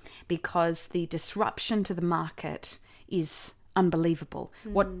ever, because the disruption to the market is unbelievable.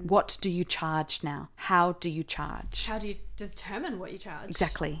 What do you charge now? How do you charge? How do you determine what you charge?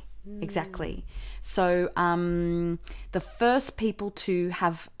 Exactly. So the first people to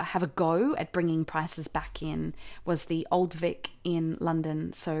have a go at bringing prices back in was the Old Vic in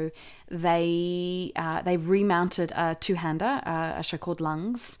London. So they remounted a two-hander, a show called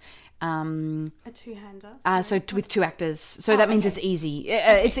Lungs. A two-hander? With two actors. So that means it's easy.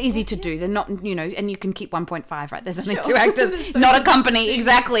 It's easy to do. They're not, and you can keep 1.5, right? There's only two actors, so not a company.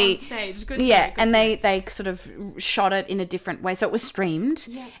 Exactly. On stage. Good They sort of shot it in a different way. So it was streamed.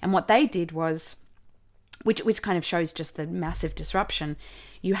 Yeah. And what they did was, which kind of shows just the massive disruption,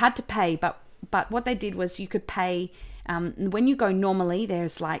 you had to pay, but what they did was you could pay, when you go normally,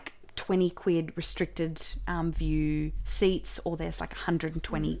 there's like 20 quid restricted view seats, or there's like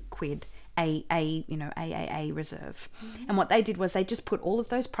 120 quid AAA reserve. And what they did was they just put all of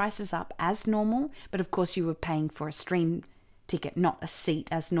those prices up as normal, but of course you were paying for a stream ticket, not a seat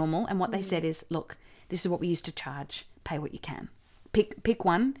as normal. And what they said is, look, this is what we used to charge, pay what you can. Pick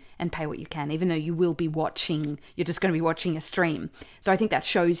one and pay what you can, even though you will be watching, you're just going to be watching a stream. So I think that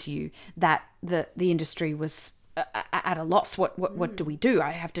shows you that the industry was at a loss. What do we do?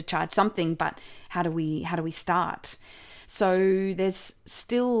 I have to charge something, but how do we start? So there's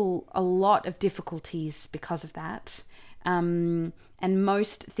still a lot of difficulties because of that, and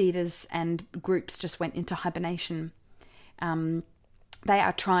most theatres and groups just went into hibernation. They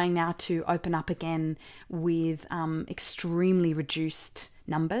are trying now to open up again with extremely reduced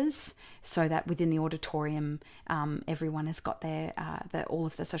numbers, so that within the auditorium, everyone has got all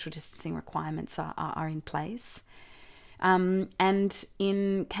of the social distancing requirements are in place. And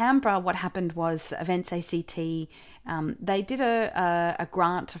in Canberra, what happened was the Events ACT, they did a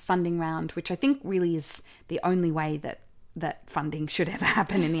grant, a funding round, which I think really is the only way that funding should ever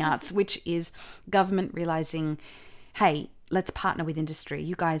happen in the arts, which is government realising, hey, let's partner with industry.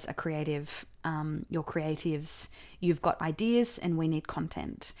 You guys are creative. You're creatives. You've got ideas, and we need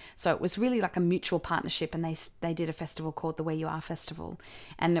content. So it was really like a mutual partnership, and they did a festival called the Where You Are Festival,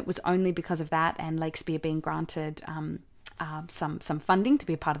 and it was only because of that and Lakespeare being granted some funding to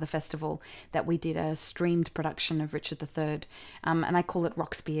be a part of the festival that we did a streamed production of Richard III, and I call it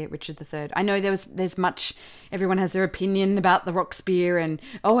Rockspeare Richard III. I know there's much, everyone has their opinion about the Rockspeare, and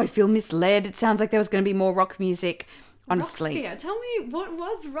I feel misled. It sounds like there was going to be more rock music. Honestly, Rockspeare. Tell me, what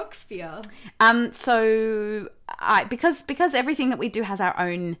was Rockspeare? So because everything that we do has our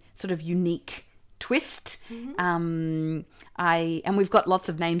own sort of unique twist. And we've got lots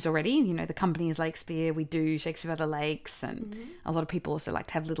of names already. The company is Lakespeare. We do Shakespeare by the Lakes, and a lot of people also like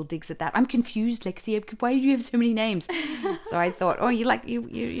to have little digs at that. I'm confused, Lexi. Why do you have so many names? So I thought, you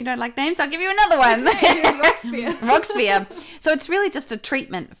don't like names? I'll give you another one. Okay, Rockspeare. Rockspeare. So it's really just a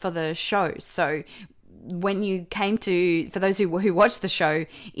treatment for the show. So when you came for those who watched the show,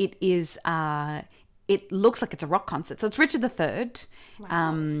 it is it looks like it's a rock concert. So it's Richard III,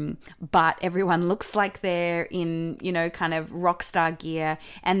 wow. But everyone looks like they're in kind of rock star gear.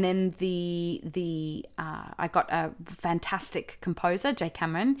 And then I got a fantastic composer, Jay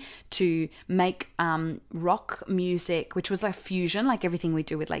Cameron, to make rock music, which was a fusion, like everything we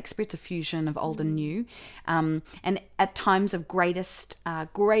do with Lakespeare. It's a fusion of old and new, and at times of greatest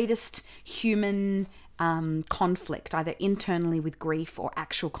human conflict, either internally with grief or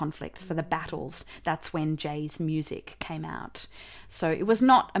actual conflict for the battles. That's when Jay's music came out. So it was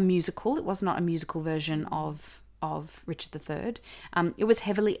not a musical. It was not a musical version of Richard III. It was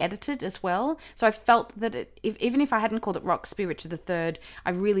heavily edited as well. So I felt that even if I hadn't called it Rockspeare Richard III,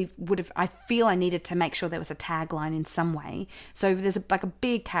 I really would have. I feel I needed to make sure there was a tagline in some way. So there's a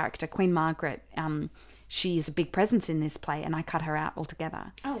big character, Queen Margaret. She's a big presence in this play, and I cut her out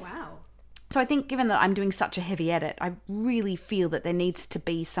altogether. Oh wow. So I think given that I'm doing such a heavy edit, I really feel that there needs to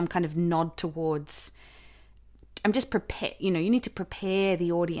be some kind of nod towards, I'm just prepared, you need to prepare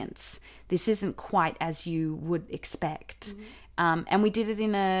the audience. This isn't quite as you would expect. And we did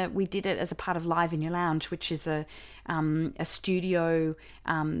it as a part of Live in Your Lounge, which is a studio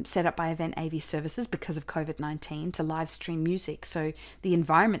set up by Event AV Services because of COVID-19 to live stream music. So the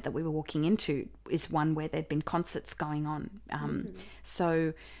environment that we were walking into is one where there'd been concerts going on.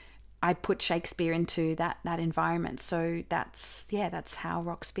 So I put Shakespeare into that environment. So that's how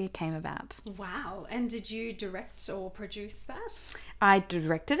Rockspeare came about. Wow. And did you direct or produce that? I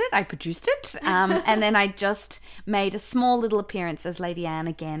directed it, I produced it, and then I just made a small little appearance as Lady Anne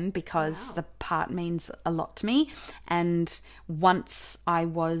again because the part means a lot to me. And once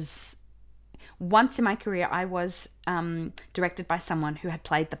in my career, I was directed by someone who had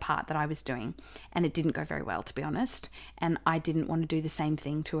played the part that I was doing, and it didn't go very well, to be honest. And I didn't want to do the same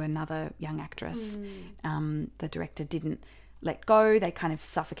thing to another young actress. The director didn't let go. They kind of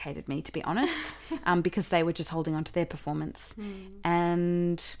suffocated me, to be honest, because they were just holding on to their performance.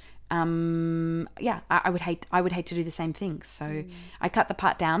 And I would hate to do the same thing. So I cut the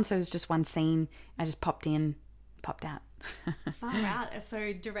part down. So it was just one scene. I just popped in, popped out. Far out.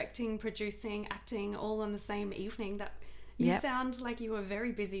 So directing, producing, acting all on the same evening. That you sound like you were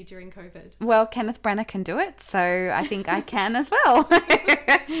very busy during COVID. Well, Kenneth Branagh can do it, so I think I can as well.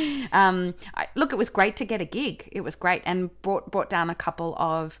 Look, it was great to get a gig. It was great, and brought down a couple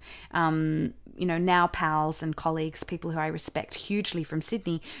of now pals and colleagues, people who I respect hugely from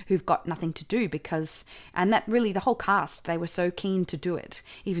Sydney, who've got nothing to do and that really, the whole cast, they were so keen to do it,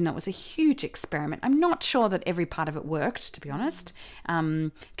 even though it was a huge experiment. I'm not sure that every part of it worked, to be honest.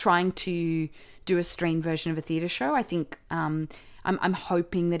 Trying to do a streamed version of a theatre show, I think I'm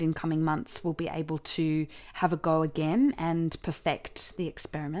hoping that in coming months we'll be able to have a go again and perfect the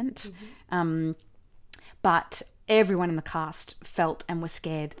experiment. But everyone in the cast felt and were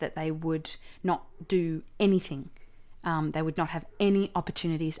scared that they would not do anything. They would not have any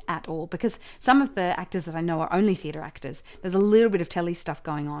opportunities at all, because some of the actors that I know are only theatre actors. There's a little bit of telly stuff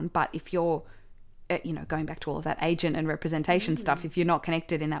going on, but if you're going back to all of that agent and representation stuff, if you're not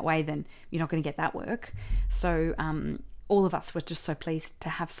connected in that way, then you're not going to get that work. So all of us were just so pleased to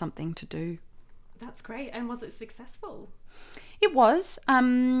have something to do. That's great. And was it successful? It was.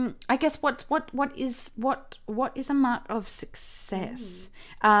 I guess what is a mark of success?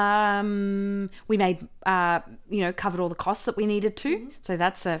 We made covered all the costs that we needed to. So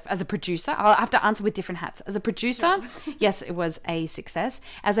that's as a producer, I'll have to answer with different hats. As a producer, yes, it was a success.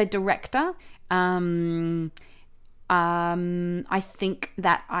 As a director, I think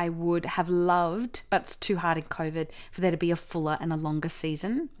that I would have loved, but it's too hard in COVID, for there to be a fuller and a longer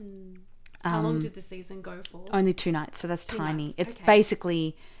season. How long did the season go for? Only 2 nights, so that's tiny. Nights. It's okay.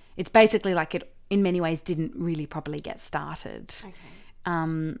 basically like it in many ways didn't really properly get started. Okay.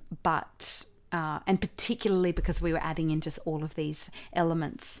 But particularly because we were adding in just all of these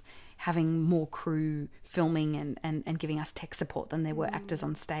elements, having more crew filming and giving us tech support than there were actors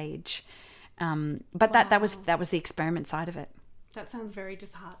on stage. But that was the experiment side of it. That sounds very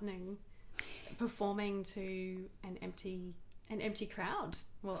disheartening. Performing to an empty crowd.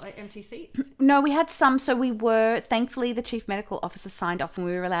 Well, empty seats. No, we had some. So we were, thankfully, the chief medical officer signed off and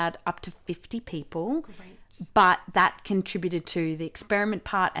we were allowed up to 50 people. Great. But that contributed to the experiment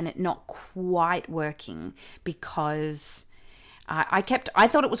part and it not quite working because I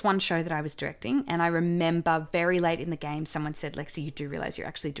thought it was one show that I was directing, and I remember very late in the game someone said, Lexi, you do realise you're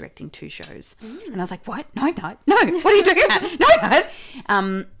actually directing 2 shows. And I was like, what? No, I'm not. No, what are you doing about? No,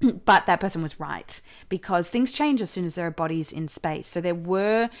 I'm not. But that person was right, because things change as soon as there are bodies in space. So but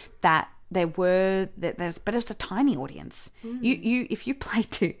it was a tiny audience. If you play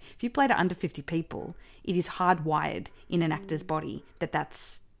to under 50 people, it is hardwired in an actor's body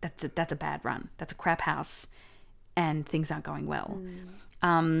that's a bad run. That's a crap house. And things aren't going well.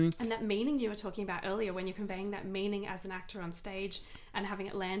 And that meaning you were talking about earlier, when you're conveying that meaning as an actor on stage and having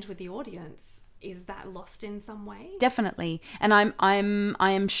it land with the audience, is that lost in some way? Definitely. And I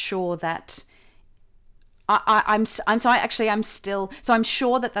am sure that I'm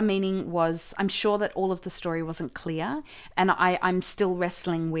sure that the meaning was, I'm sure that all of the story wasn't clear, and I'm still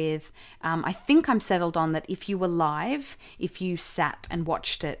wrestling with, I think I'm settled on that if you were live, if you sat and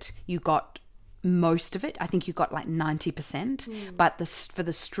watched it, you got most of it. I think you got like 90%, but for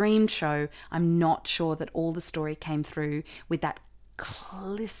the streamed show, I'm not sure that all the story came through with that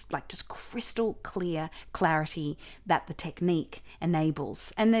just crystal clear clarity that the technique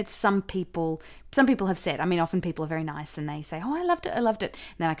enables. And there's some people have said, I mean, often people are very nice and they say, oh, I loved it. And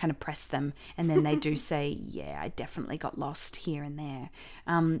then I kind of press them and then they do say, yeah, I definitely got lost here and there.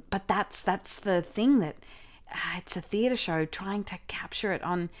 But that's the thing, that it's a theatre show, trying to capture it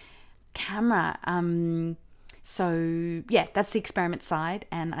on camera. So yeah, that's the experiment side,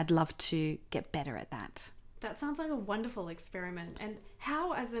 and I'd love to get better at that. That sounds like a wonderful experiment. And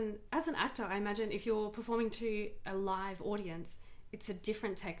how, as an actor, I imagine if you're performing to a live audience, it's a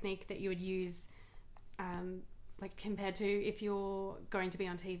different technique that you would use like compared to if you're going to be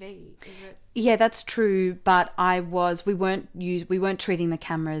on TV, is it? Yeah, that's true. But we weren't treating the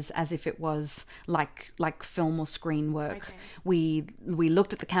cameras as if it was like film or screen work. Okay. We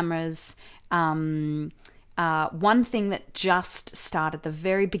looked at the cameras. One thing that just started, the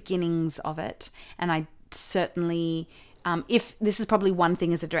very beginnings of it, and I certainly, if this is probably one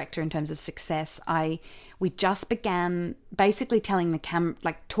thing as a director in terms of success, we just began basically telling the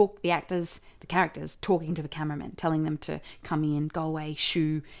characters talking to the cameramen, telling them to come in, go away,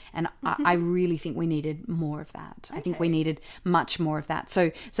 shoo. And I really think we needed more of that. Okay. I think we needed much more of that.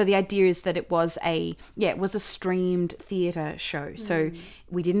 So the idea is that it was a streamed theatre show. So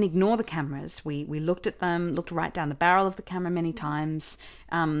we didn't ignore the cameras. We looked at them, looked right down the barrel of the camera many times.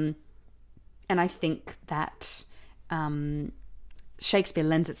 And I think that Shakespeare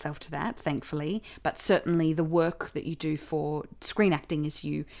lends itself to that, thankfully, but certainly the work that you do for screen acting is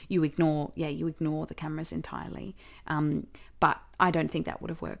you ignore the cameras entirely. But I don't think that would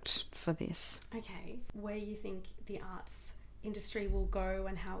have worked for this. Okay, where you think the arts industry will go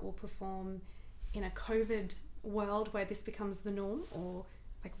and how it will perform in a COVID world where this becomes the norm, or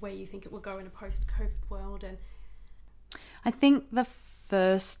like where you think it will go in a post-COVID world? And I think the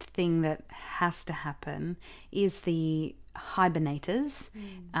first thing that has to happen is the hibernators,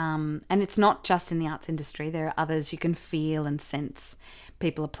 and it's not just in the arts industry. There are others. You can feel and sense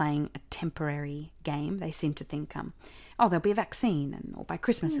people are playing a temporary game. They seem to think, there'll be a vaccine, or by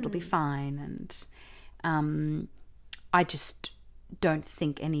Christmas it'll be fine. And I just don't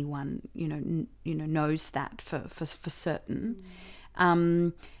think anyone, knows that for certain.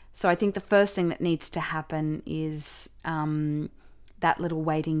 So I think the first thing that needs to happen is that little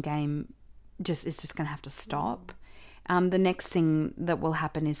waiting game is just going to have to stop. The next thing that will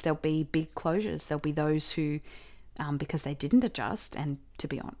happen is there'll be big closures. There'll be those who, because they didn't adjust, and to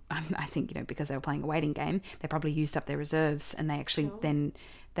be honest, I think, because they were playing a waiting game, they probably used up their reserves, and they actually then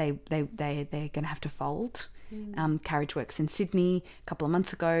they're going to have to fold. Carriageworks in Sydney a couple of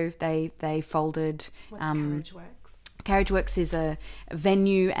months ago, they folded. What's Carriageworks? Carriageworks is a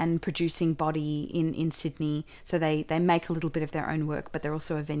venue and producing body in Sydney. So they make a little bit of their own work, but they're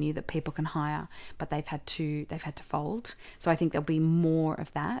also a venue that people can hire. But they've had to fold. So I think there'll be more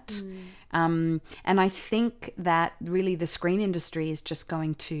of that. And I think that really the screen industry is just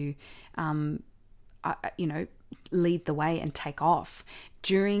going to, lead the way and take off.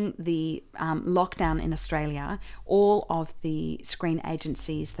 During the lockdown in Australia, all of the screen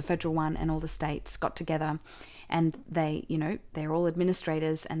agencies, the federal one and all the states, got together, and they're all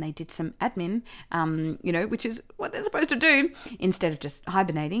administrators, and they did some admin, which is what they're supposed to do, instead of just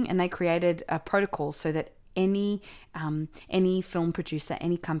hibernating. And they created a protocol so that any film producer,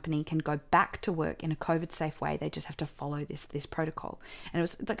 any company can go back to work in a COVID safe way. They just have to follow this protocol. And it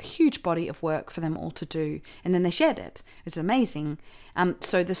was like a huge body of work for them all to do. And then they shared it. It was amazing.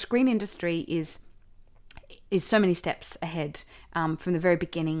 So the screen industry is so many steps ahead from the very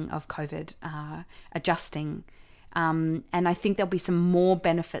beginning of COVID, adjusting. And I think there'll be some more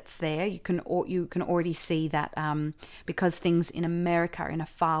benefits there. You can already see that because things in America are in a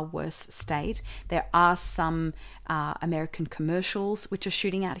far worse state, there are some American commercials which are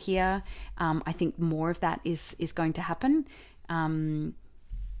shooting out here. I think more of that is going to happen.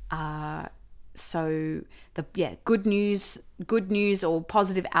 So good news or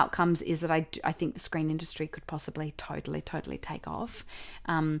positive outcomes is that I think the screen industry could possibly totally take off.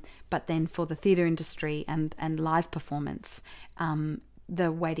 But then for the theatre industry and live performance,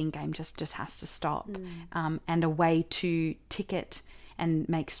 the waiting game just has to stop. And a way to ticket and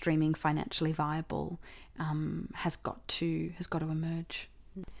make streaming financially viable has got to emerge.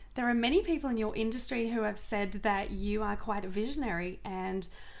 There are many people in your industry who have said that you are quite a visionary, and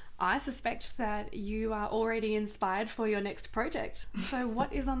I suspect that you are already inspired for your next project. So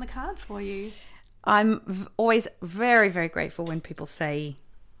what is on the cards for you? I'm always very, very grateful when people say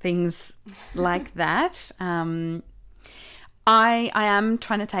things like that. I am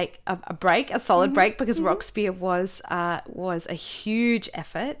trying to take a break, a solid break, because Lakespeare was a huge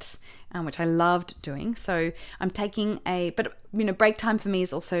effort, which I loved doing. So I'm taking break time for me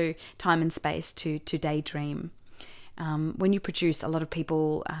is also time and space to daydream. When you produce, a lot of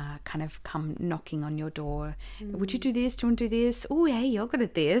people kind of come knocking on your door. Would you do this? Do you want to do this? Oh, hey, you're good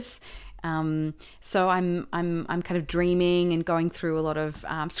at this. So I'm kind of dreaming and going through a lot of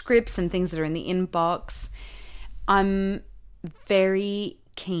scripts and things that are in the inbox. I'm very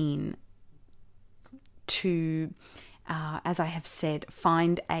keen to, as I have said,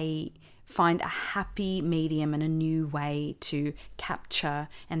 find a find a happy medium and a new way to capture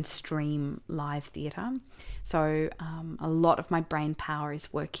and stream live theatre. So a lot of my brain power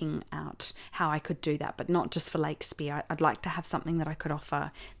is working out how I could do that, but not just for Lakespeare. I'd like to have something that I could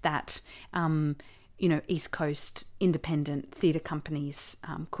offer that East Coast independent theatre companies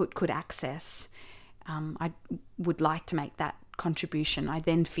could access. I would like to make that contribution. I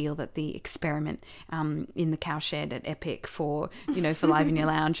then feel that the experiment in the cowshed at Epic for Live in Your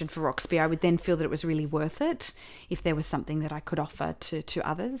Lounge and for Rockspeare, I would then feel that it was really worth it if there was something that I could offer to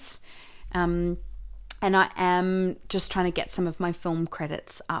others. And I am just trying to get some of my film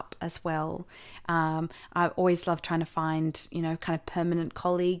credits up as well. I always love trying to find, kind of permanent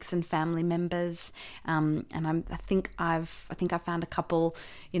colleagues and family members. And I think I found a couple,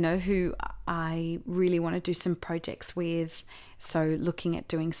 who I really want to do some projects with. So looking at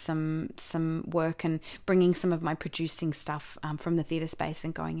doing some work and bringing some of my producing stuff from the theatre space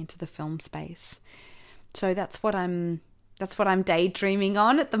and going into the film space. So that's what I'm daydreaming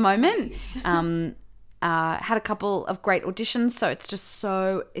on at the moment. Had a couple of great auditions, so it's just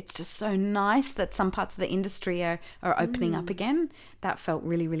so nice that some parts of the industry are opening up again. That felt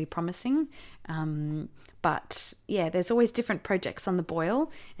really, really promising. But yeah, there's always different projects on the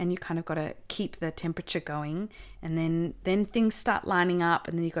boil, and you kind of got to keep the temperature going, and then things start lining up,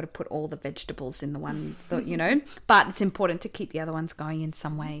 and then you've got to put all the vegetables in the one, but it's important to keep the other ones going in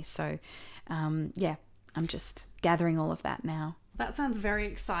some way. So I'm just gathering all of that now. That sounds very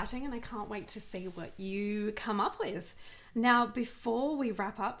exciting, and I can't wait to see what you come up with. Now, before we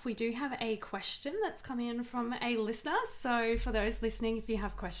wrap up, we do have a question that's come in from a listener. So for those listening, if you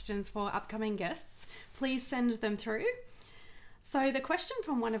have questions for upcoming guests, please send them through. So the question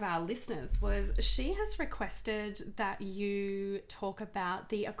from one of our listeners was, she has requested that you talk about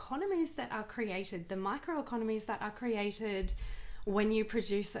the economies that are created, the microeconomies that are created when you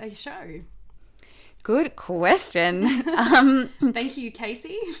produce a show. Good question. Thank you,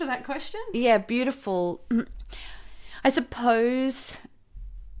 Casey, for that question. Yeah, beautiful. I suppose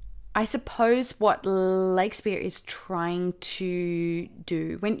what Lakespeare is trying to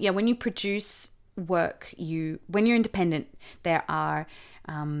do when you produce work, when you're independent, there are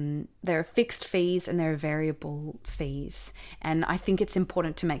fixed fees and there are variable fees, and I think it's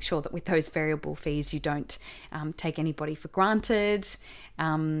important to make sure that with those variable fees you don't take anybody for granted,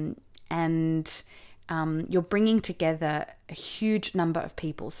 and you're bringing together a huge number of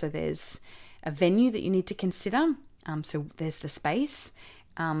people. So there's a venue that you need to consider. So there's the space,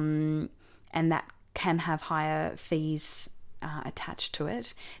 and that can have higher fees attached to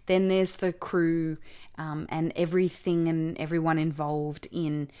it. Then there's the crew and everything and everyone involved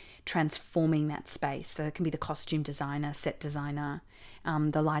in transforming that space. So it can be the costume designer, set designer,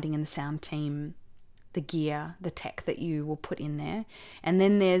 the lighting and the sound team, the gear, the tech that you will put in there. And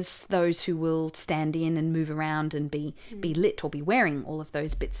then there's those who will stand in and move around and be lit or be wearing all of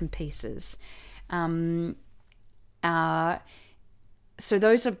those bits and pieces. So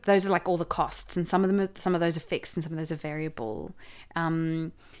those are like all the costs, and some of those are fixed and some of those are variable.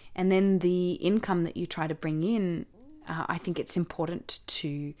 And then the income that you try to bring in, I think it's important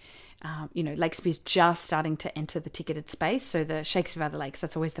to, Lakespeare's just starting to enter the ticketed space. So the Shakespeare by the Lakes,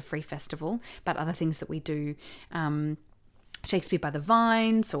 that's always the free festival, but other things that we do, Shakespeare by the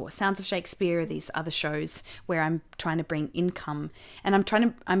Vines or Sounds of Shakespeare, these other shows where I'm trying to bring income, and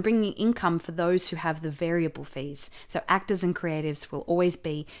I'm bringing income for those who have the variable fees. So actors and creatives will always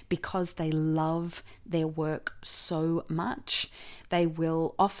be, because they love their work so much, they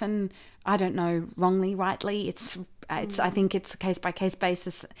will often, I don't know, wrongly, rightly, it's I think it's a case by case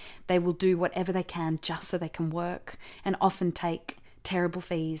basis. They will do whatever they can just so they can work, and often take terrible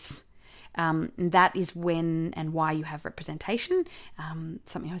fees. And that is when and why you have representation,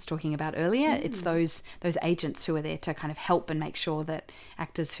 something I was talking about earlier. It's those agents who are there to kind of help and make sure that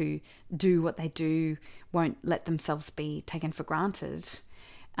actors who do what they do won't let themselves be taken for granted.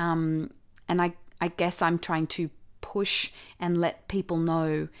 And I guess I'm trying to push and let people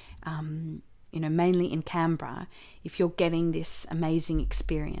know, mainly in Canberra, if you're getting this amazing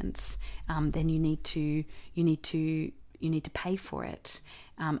experience, then you need to pay for it.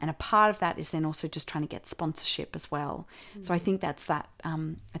 And a part of that is then also just trying to get sponsorship as well. So I think that's that.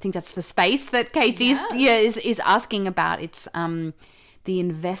 I think that's the space that Casey is asking about. It's the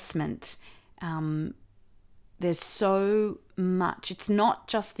investment. There's so much. It's not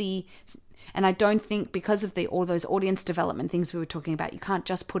just And I don't think, because of all those audience development things we were talking about, you can't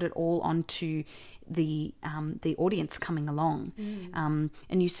just put it all onto the audience coming along.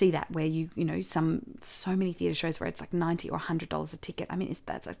 And you see that where so many theatre shows where it's like $90 or $100 a ticket. I mean,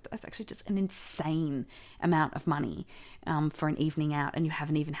 that's actually just an insane amount of money for an evening out, and you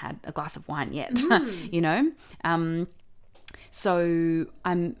haven't even had a glass of wine yet. So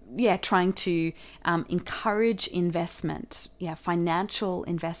I'm trying to encourage investment, financial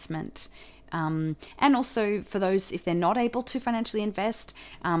investment, and also for those, if they're not able to financially invest,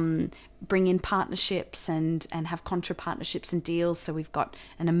 bring in partnerships and have contra partnerships and deals. So we've got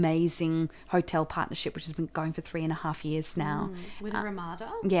an amazing hotel partnership which has been going for 3.5 years now with Ramada.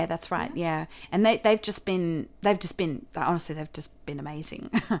 Yeah, that's right. Yeah, and they've just been honestly, they've just been amazing.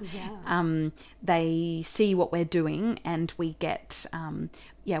 They see what we're doing, and we get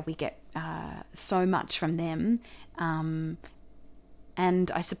so much from them.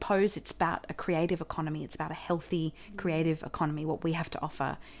 And I suppose it's about a creative economy. It's about a healthy creative economy, what we have to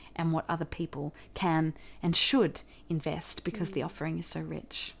offer and what other people can and should invest, because the offering is so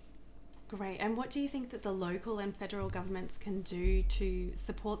rich. Great. And what do you think that the local and federal governments can do to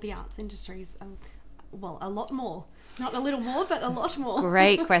support the arts industries? A lot more. Not a little more, but a lot more.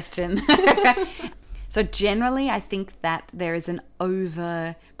 Great question. So generally, I think that there is an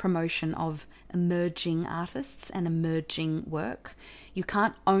over promotion of emerging artists and emerging work. You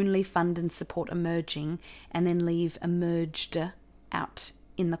can't only fund and support emerging and then leave emerged out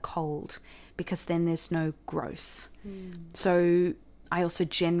in the cold, because then there's no growth. So I also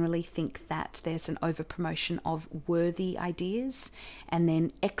generally think that there's an over promotion of worthy ideas, and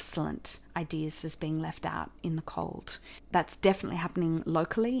then excellent ideas is being left out in the cold. That's definitely happening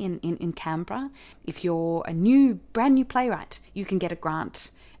locally in Canberra. If you're a brand new playwright, you can get a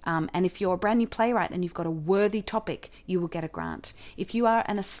grant. And if you're a brand new playwright and you've got a worthy topic, you will get a grant. If you are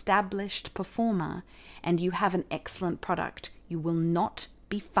an established performer and you have an excellent product, you will not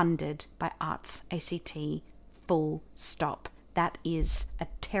be funded by Arts ACT, full stop. That is a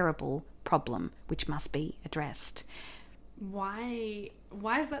terrible problem which must be addressed. Why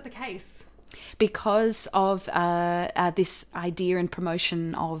is that the case? Because of this idea and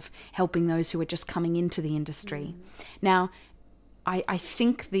promotion of helping those who are just coming into the industry. Now, I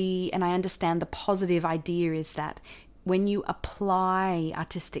think and I understand the positive idea is that when you apply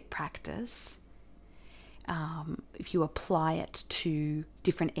artistic practice, if you apply it to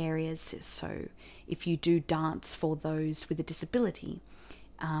different areas, so if you do dance for those with a disability,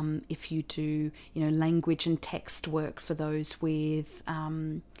 if you do language and text work for those with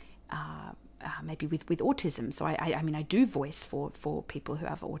maybe with autism. So I do voice for people who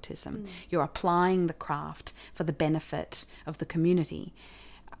have autism. You're applying the craft for the benefit of the community.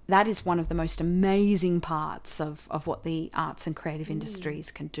 That is one of the most amazing parts of what the arts and creative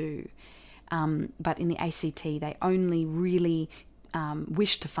industries can do. But in the ACT, they only really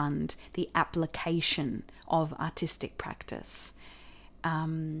wish to fund the application of artistic practice.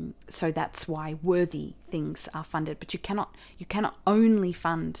 So that's why worthy things are funded. But you cannot only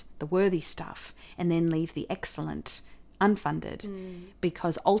fund the worthy stuff and then leave the excellent unfunded,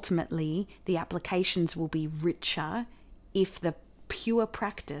 because ultimately the applications will be richer if the pure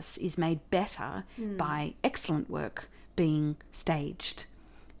practice is made better by excellent work being staged.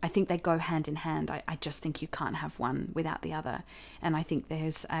 I think they go hand in hand. I just think you can't have one without the other. And I think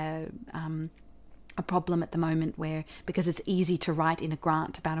there's a problem at the moment where, because it's easy to write in a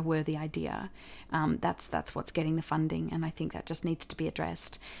grant about a worthy idea, that's what's getting the funding, and I think that just needs to be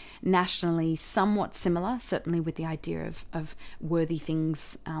addressed. Nationally, somewhat similar, certainly with the idea of worthy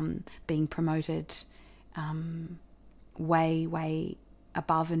things being promoted way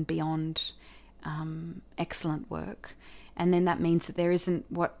above and beyond excellent work. And then that means that there isn't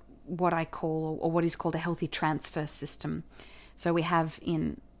what I call, or what is called, a healthy transfer system. So we have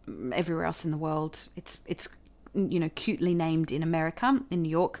in everywhere else in the world, it's cutely named in America, in New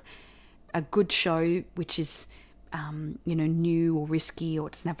York, a good show which is new or risky or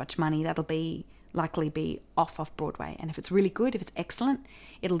doesn't have much money, that'll likely be off Broadway. And if it's really good, if it's excellent,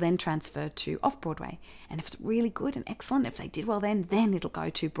 it'll then transfer to off Broadway. And if it's really good and excellent, if they did well, then it'll go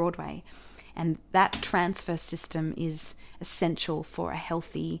to Broadway. And that transfer system is essential for a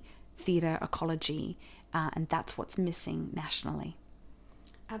healthy theatre ecology, and that's what's missing nationally.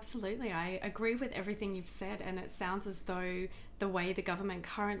 Absolutely. I agree with everything you've said, and it sounds as though the way the government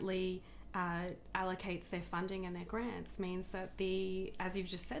currently allocates their funding and their grants means that as you've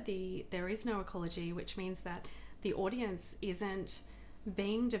just said, there is no ecology, which means that the audience isn't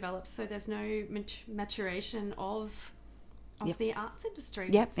being developed, so there's no maturation of of the arts industry.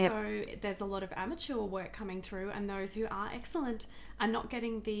 Yep. So there's a lot of amateur work coming through, and those who are excellent are not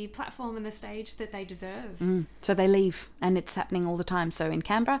getting the platform and the stage that they deserve. So they leave, and it's happening all the time. So in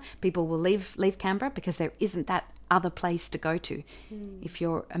Canberra, people will leave Canberra because there isn't that other place to go to. If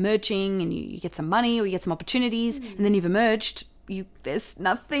you're emerging and you get some money or you get some opportunities, and then you've emerged, there's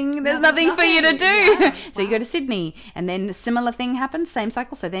nothing for you to do. Yeah. So you go to Sydney, and then a similar thing happens, same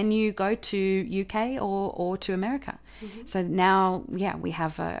cycle. So then you go to UK or to America. So now, we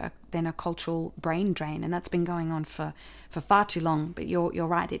have a cultural brain drain, and that's been going on for far too long. But you're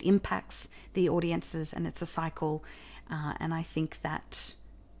right, it impacts the audiences, and it's a cycle. And I think that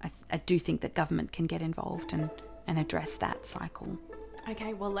I do think that government can get involved and address that cycle.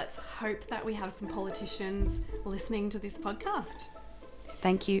 Okay, well, let's hope that we have some politicians listening to this podcast.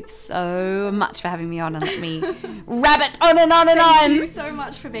 Thank you so much for having me on and let me rabbit on and on and on. Thank you so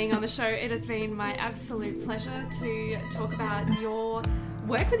much for being on the show. It has been my absolute pleasure to talk about your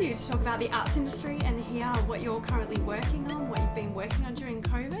work with you, to talk about the arts industry and hear what you're currently working on, what you've been working on during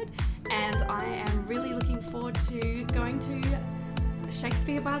COVID. And I am really looking forward to going to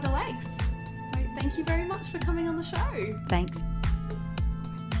Shakespeare by the Lakes. So thank you very much for coming on the show. Thanks.